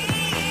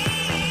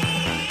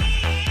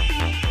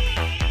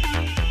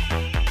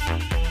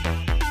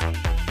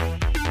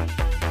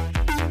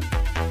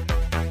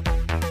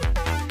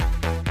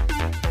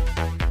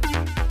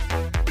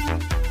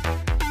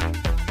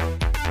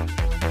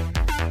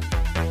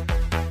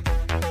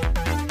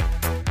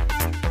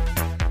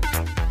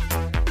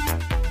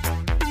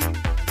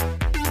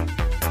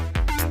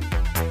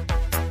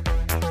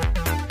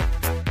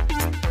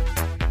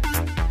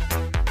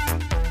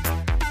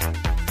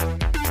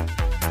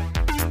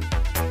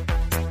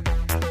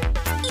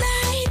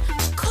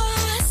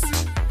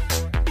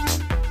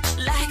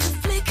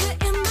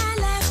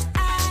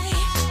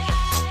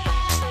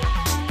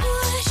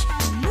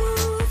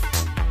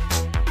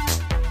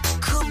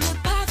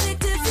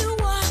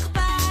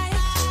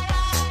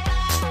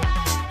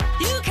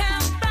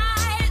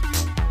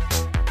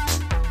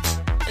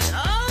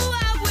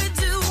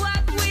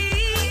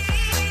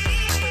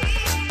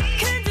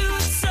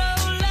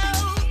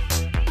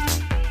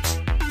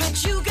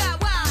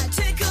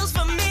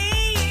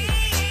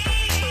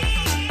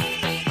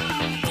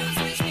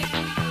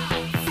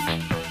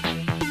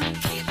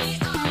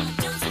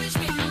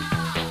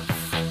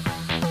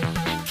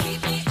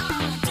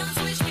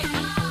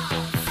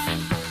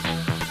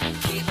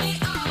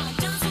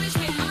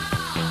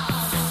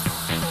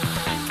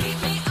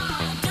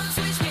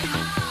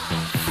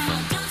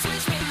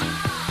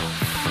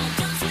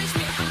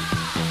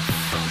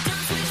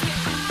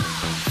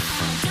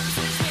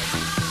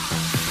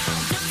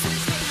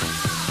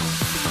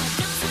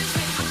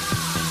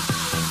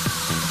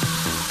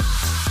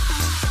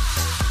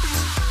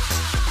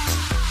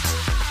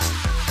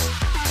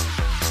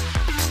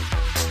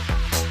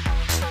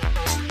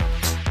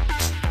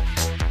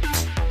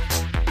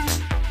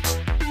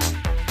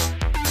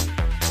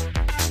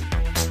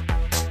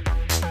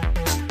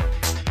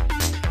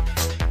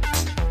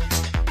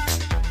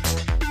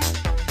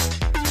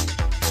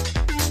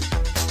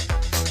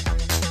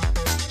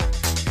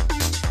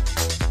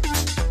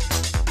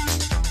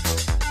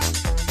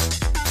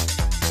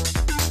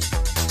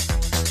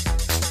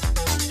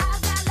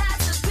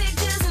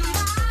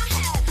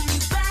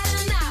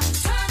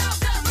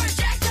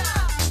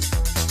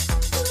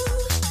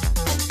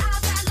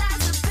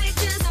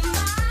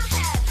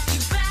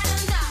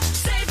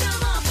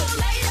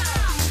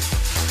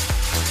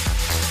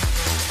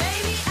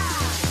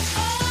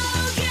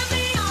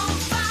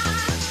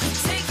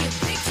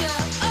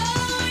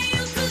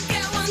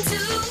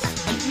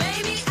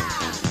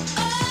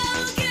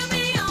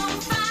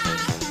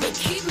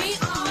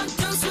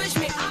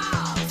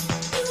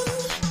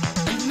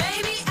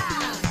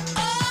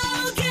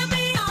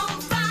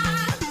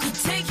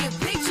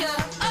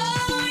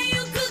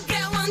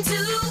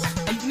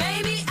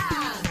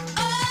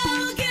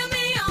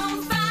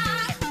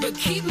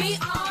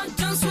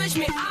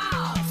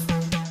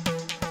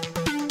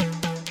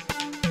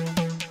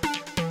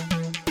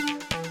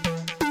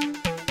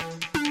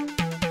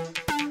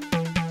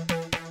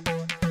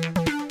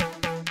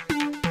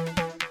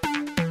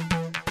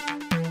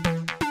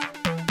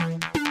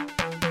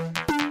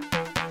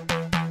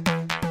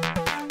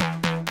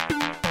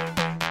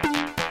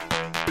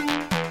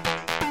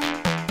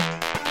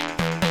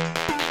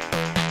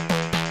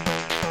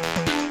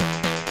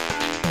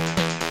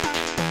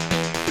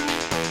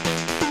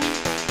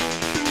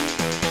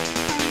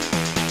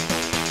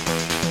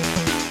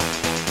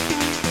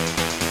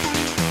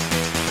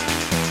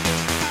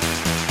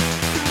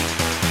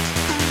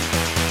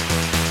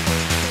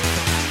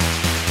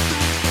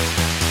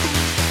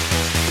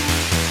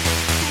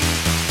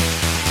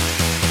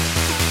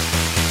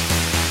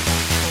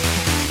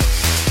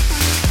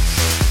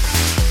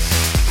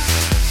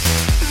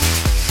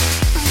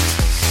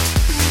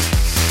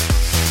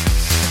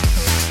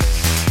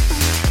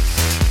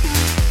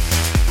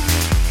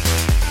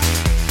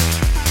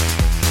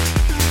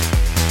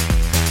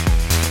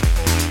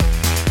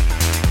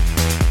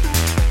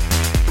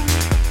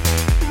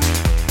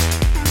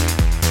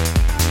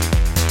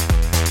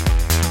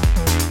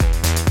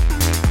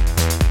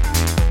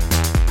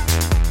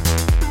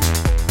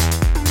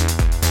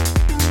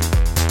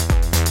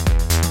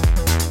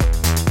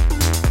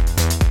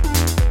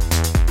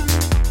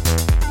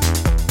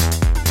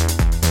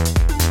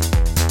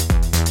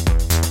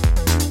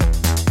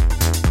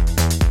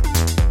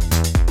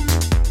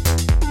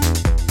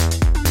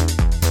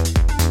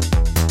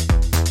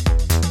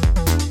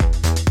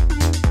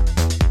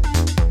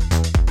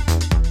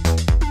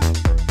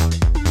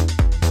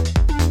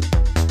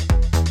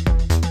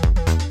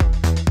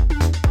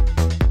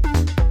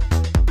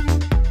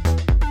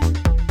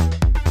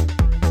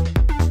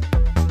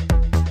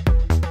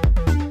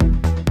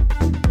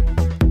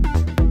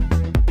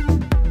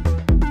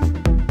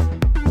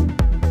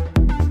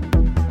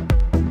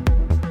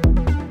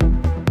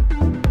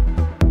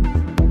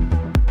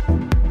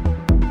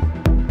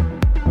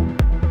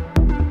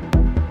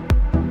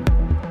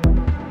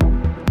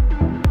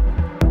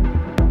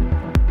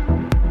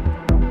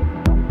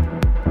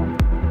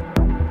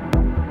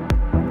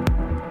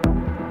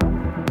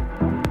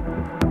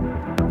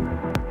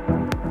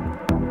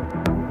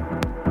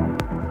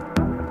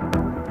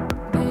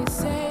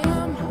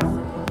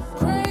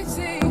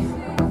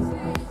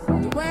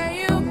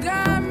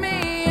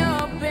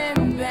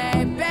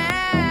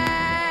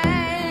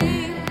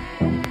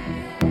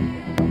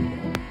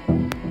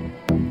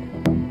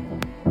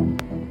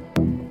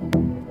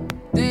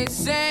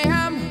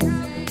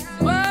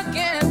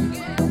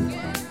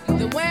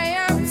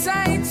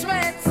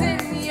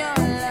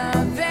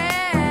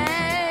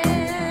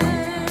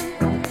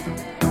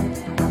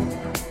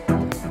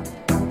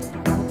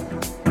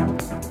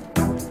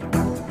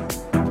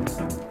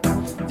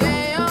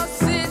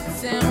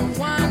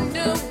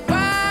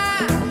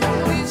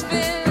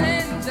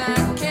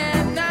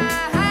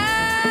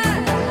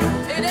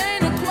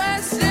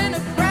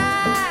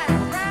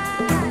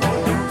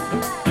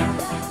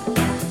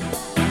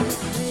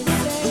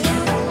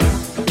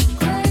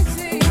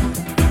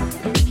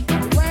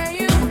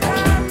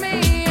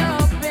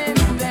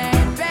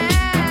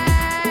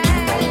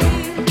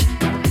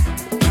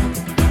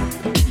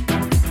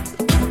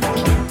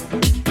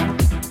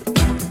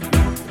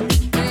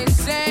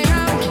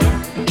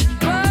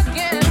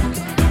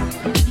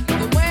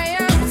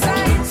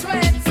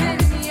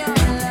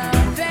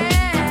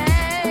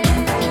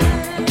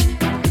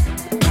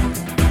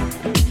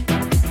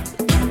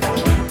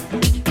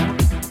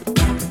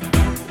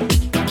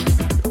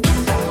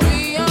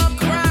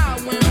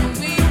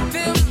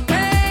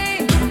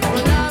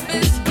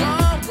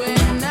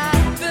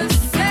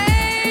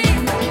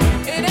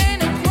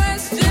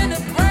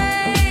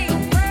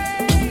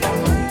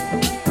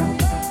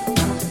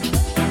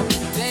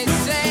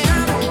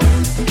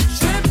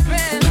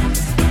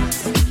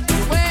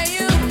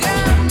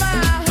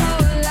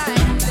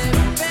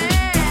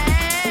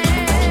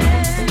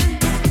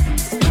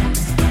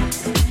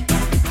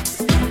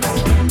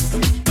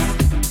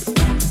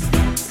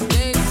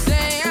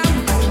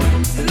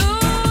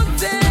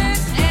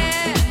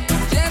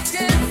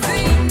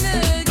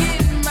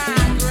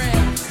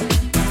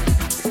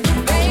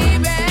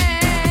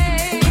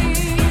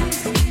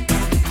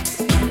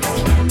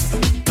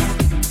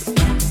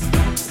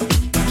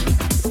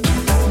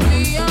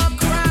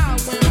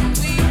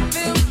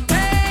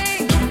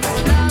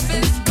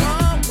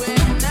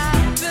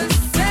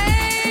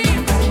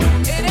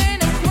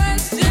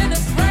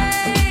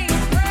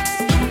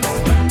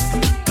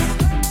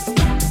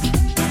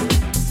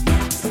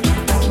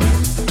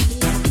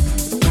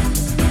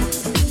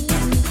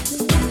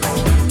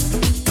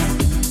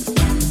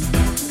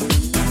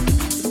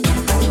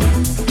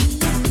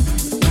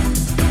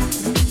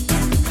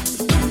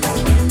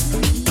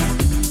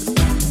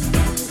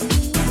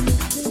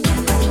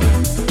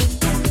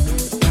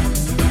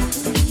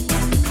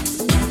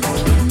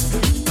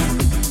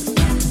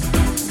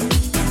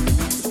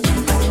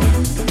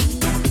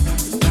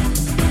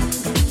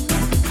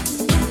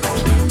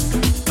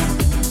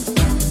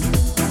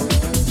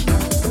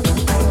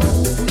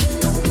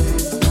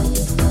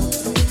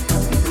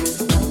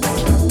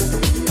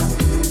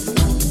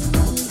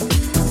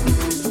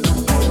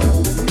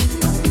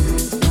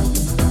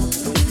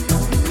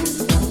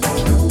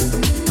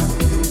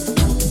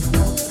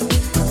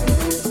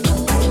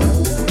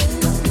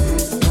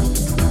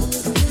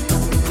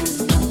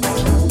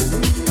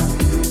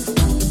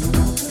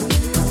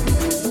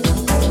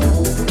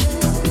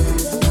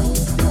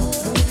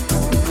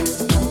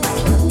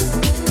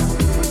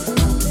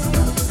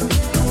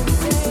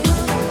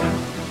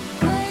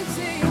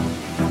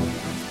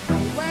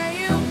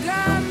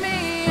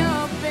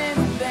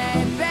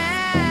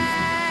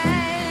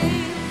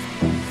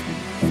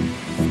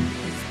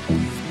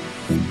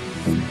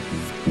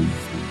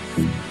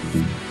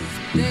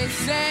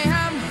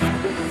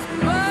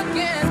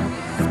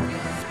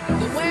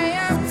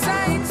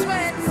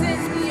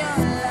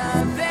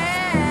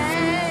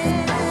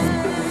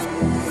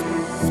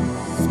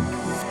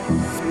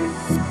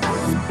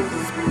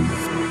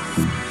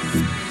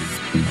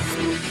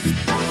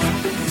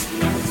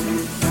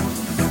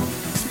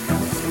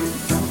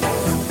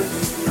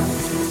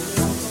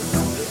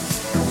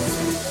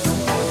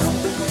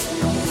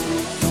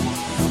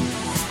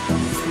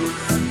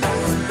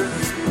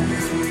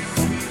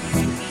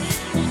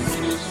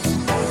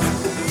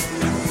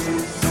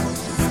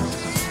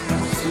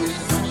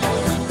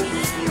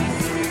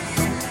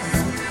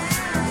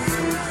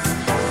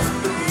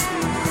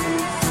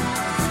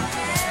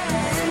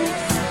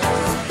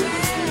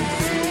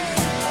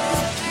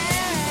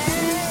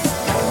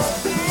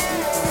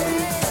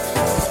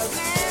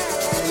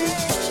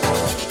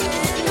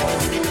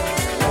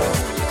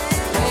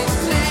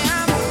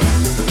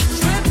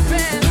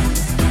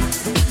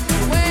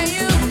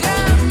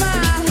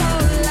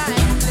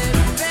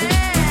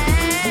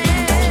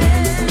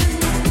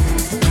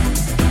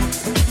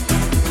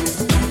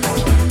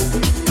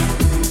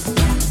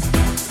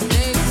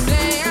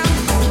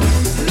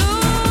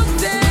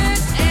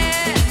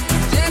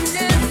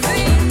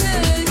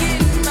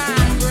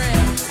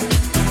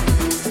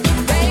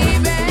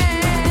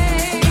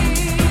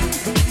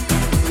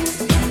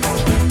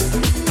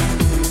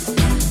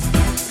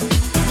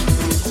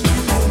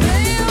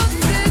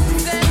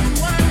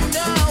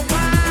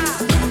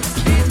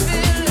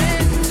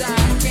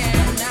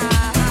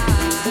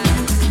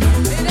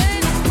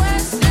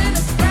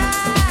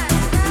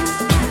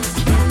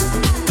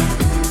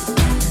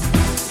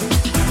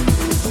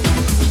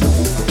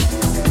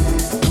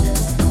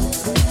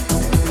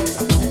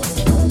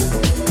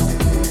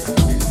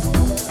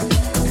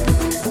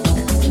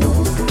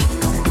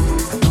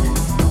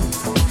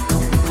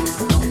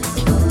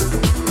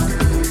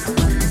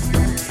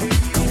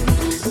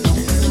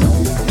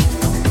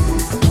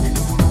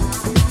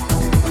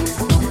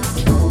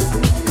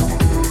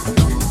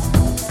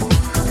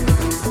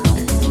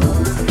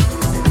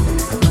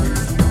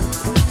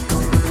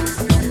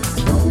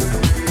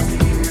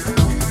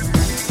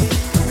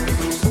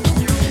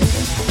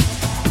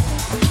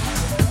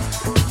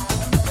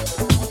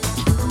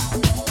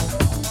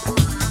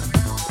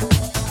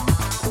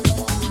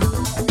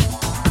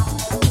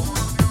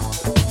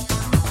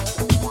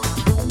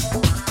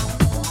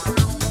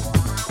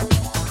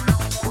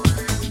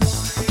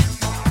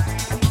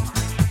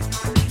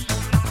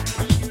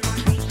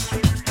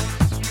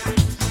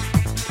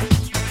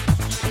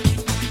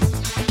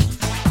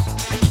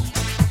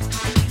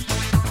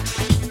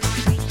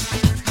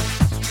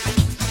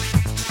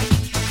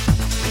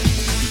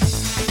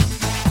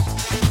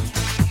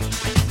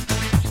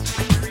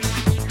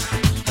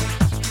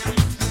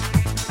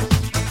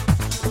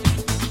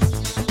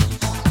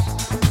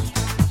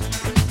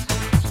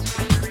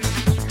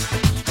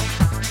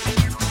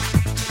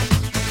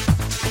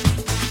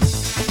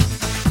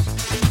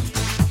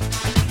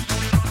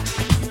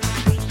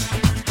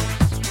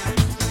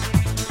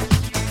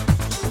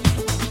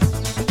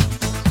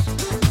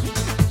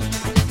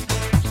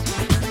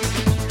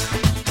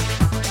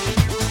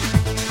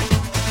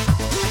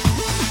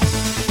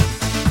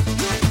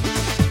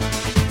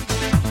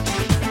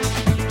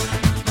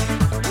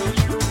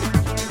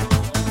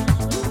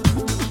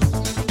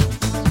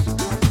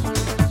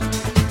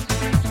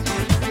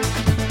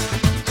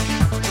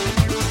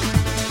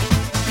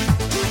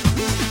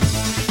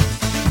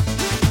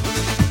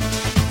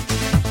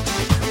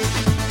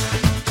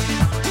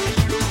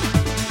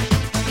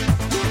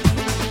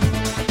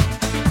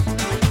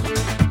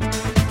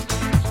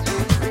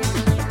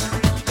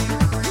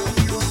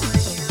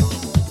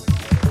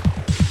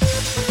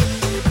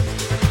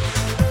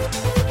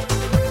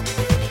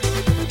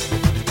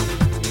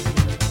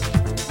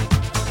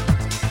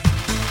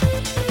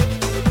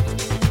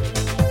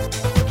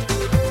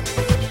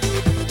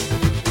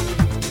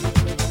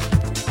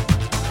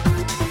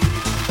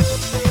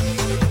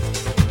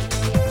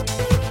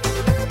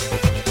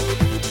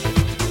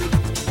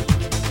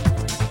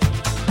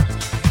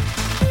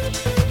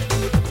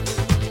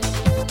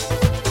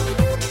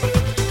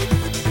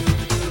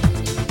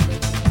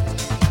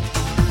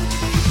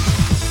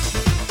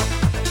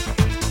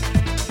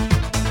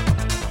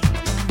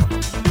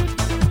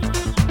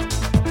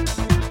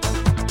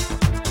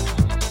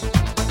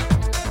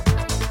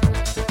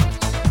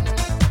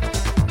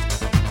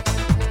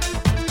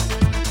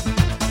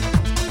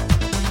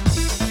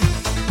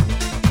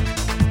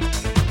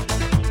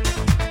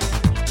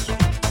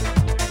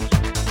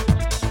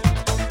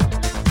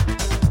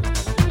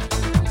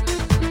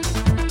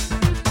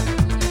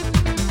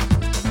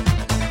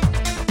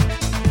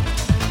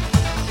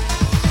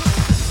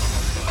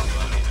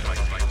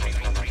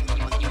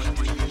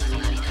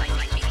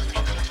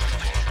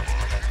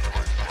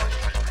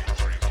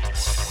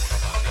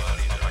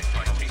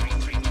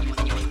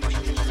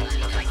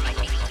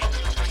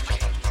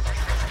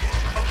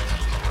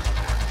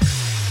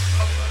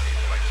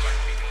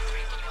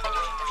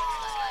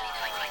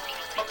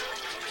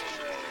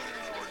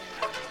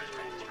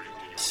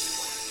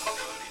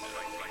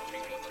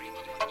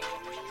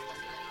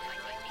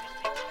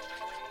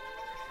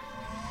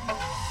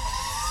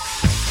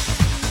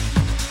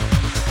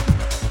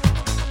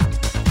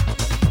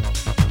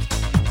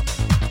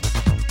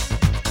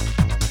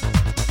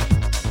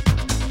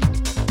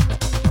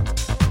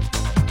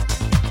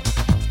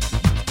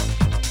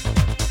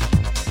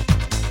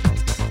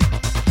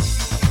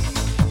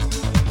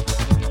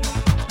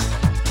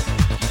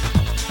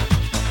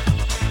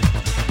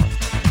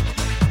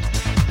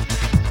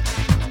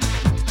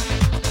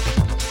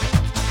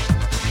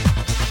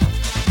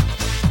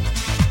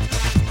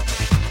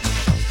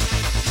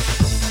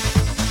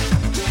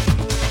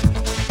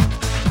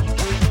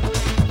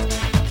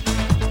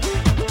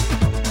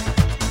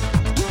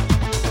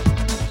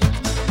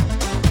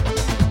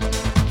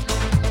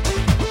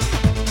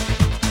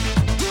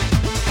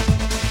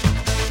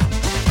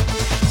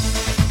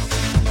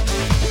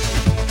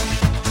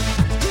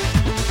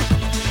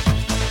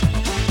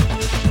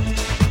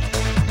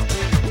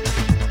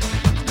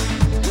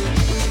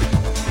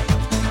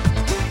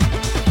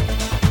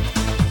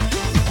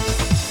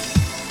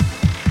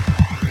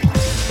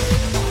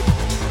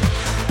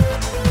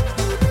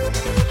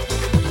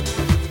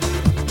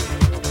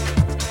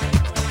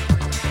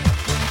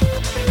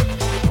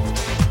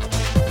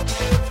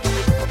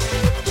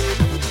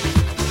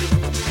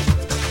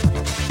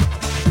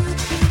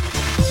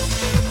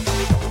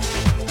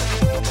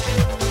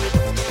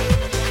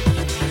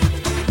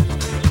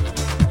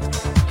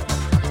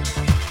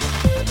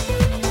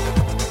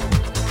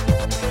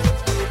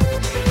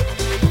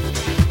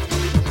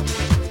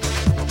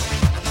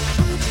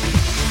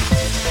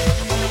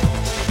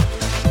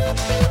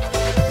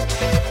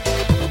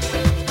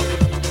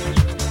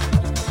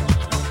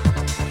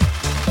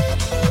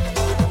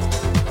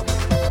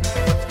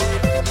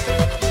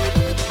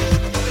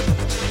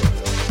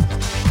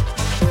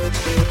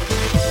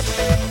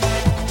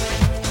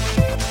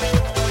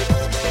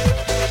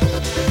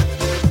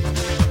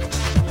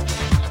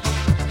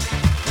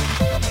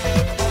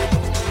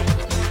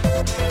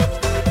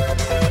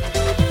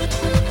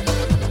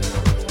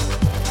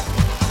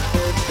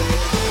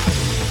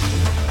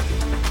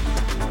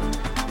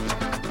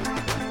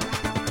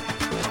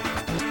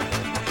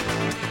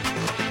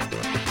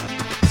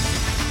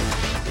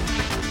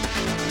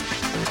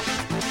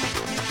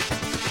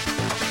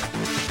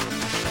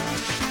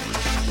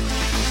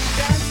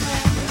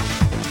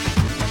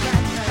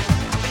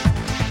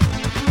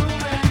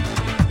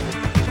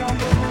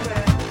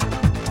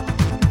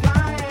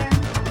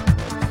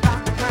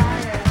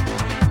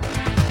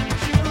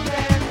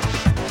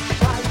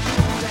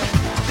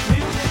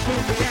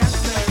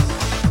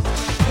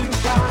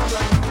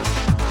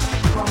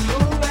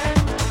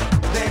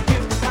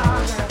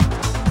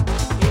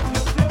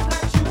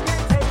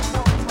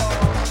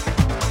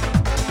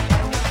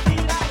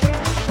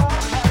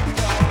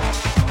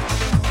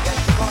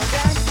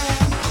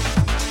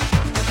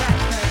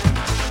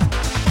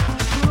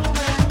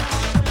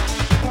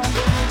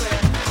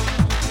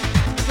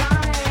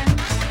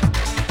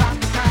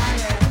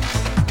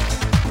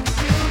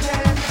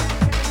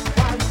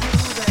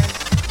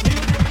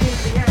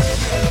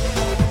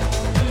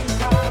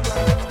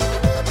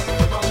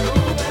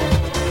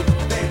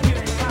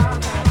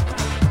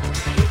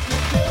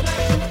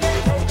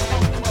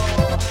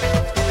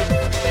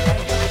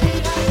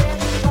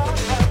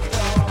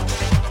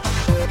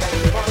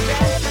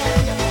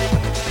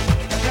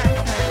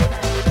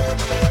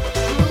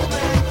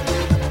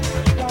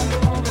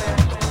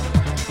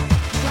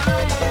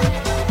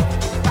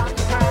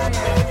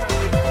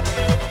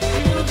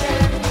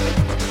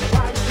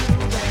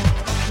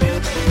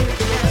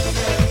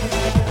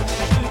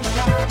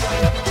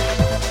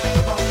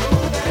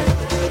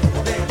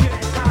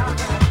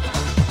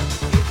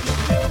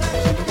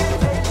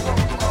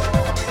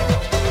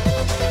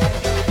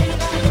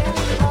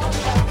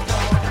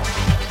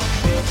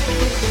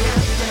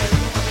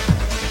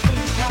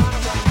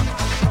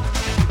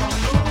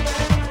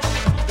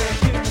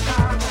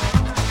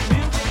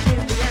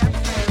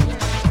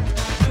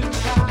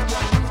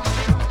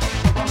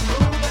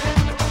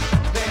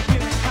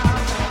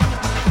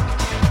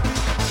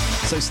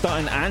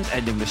 starting and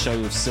ending the show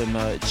with some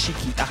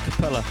cheeky a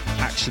cappella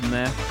action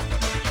there.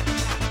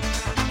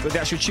 But the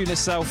actual tune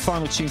itself,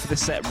 final tune for the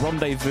set,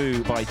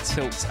 Rendezvous by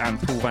Tilt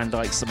and Paul van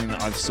Dyk, something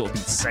that I've sort of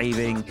been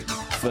saving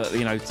for,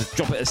 you know, to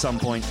drop it at some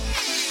point.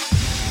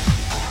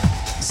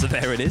 So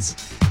there it is.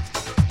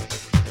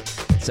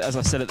 So as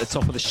I said at the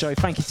top of the show,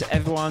 thank you to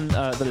everyone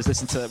that has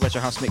listened to Retro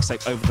House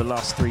Mixtape over the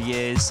last 3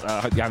 years. I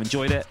hope you have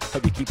enjoyed it.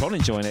 Hope you keep on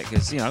enjoying it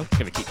because, you know,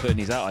 going to keep putting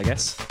these out, I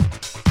guess.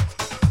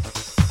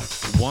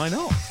 Why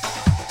not?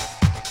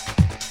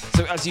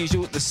 So as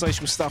usual, the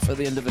social stuff at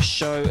the end of the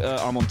show.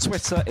 I'm on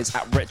Twitter. It's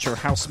at Retro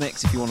House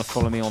Mix. If you want to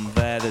follow me on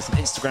there, there's an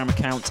Instagram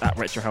account at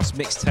Retro House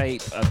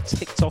Mixtape.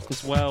 TikTok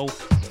as well.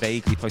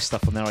 Vaguely post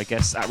stuff on there, I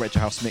guess, at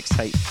Retro House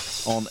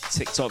Mixtape on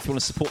TikTok. If you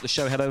want to support the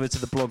show, head over to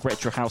the blog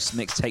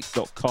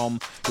retrohousemixtape.com.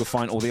 You'll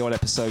find all the old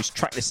episodes,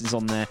 track listings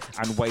on there,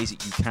 and ways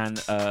that you can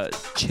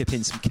chip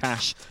in some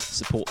cash,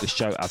 support the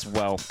show as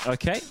well.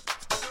 Okay.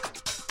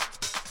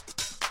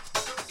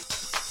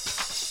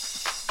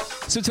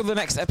 So until the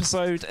next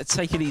episode,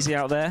 take it easy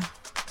out there.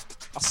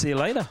 I'll see you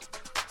later.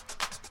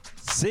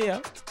 See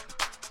ya.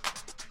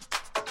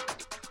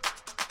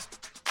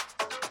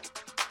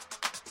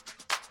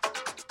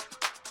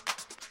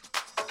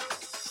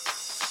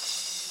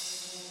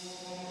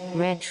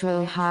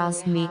 Retro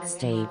House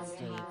Mixtape.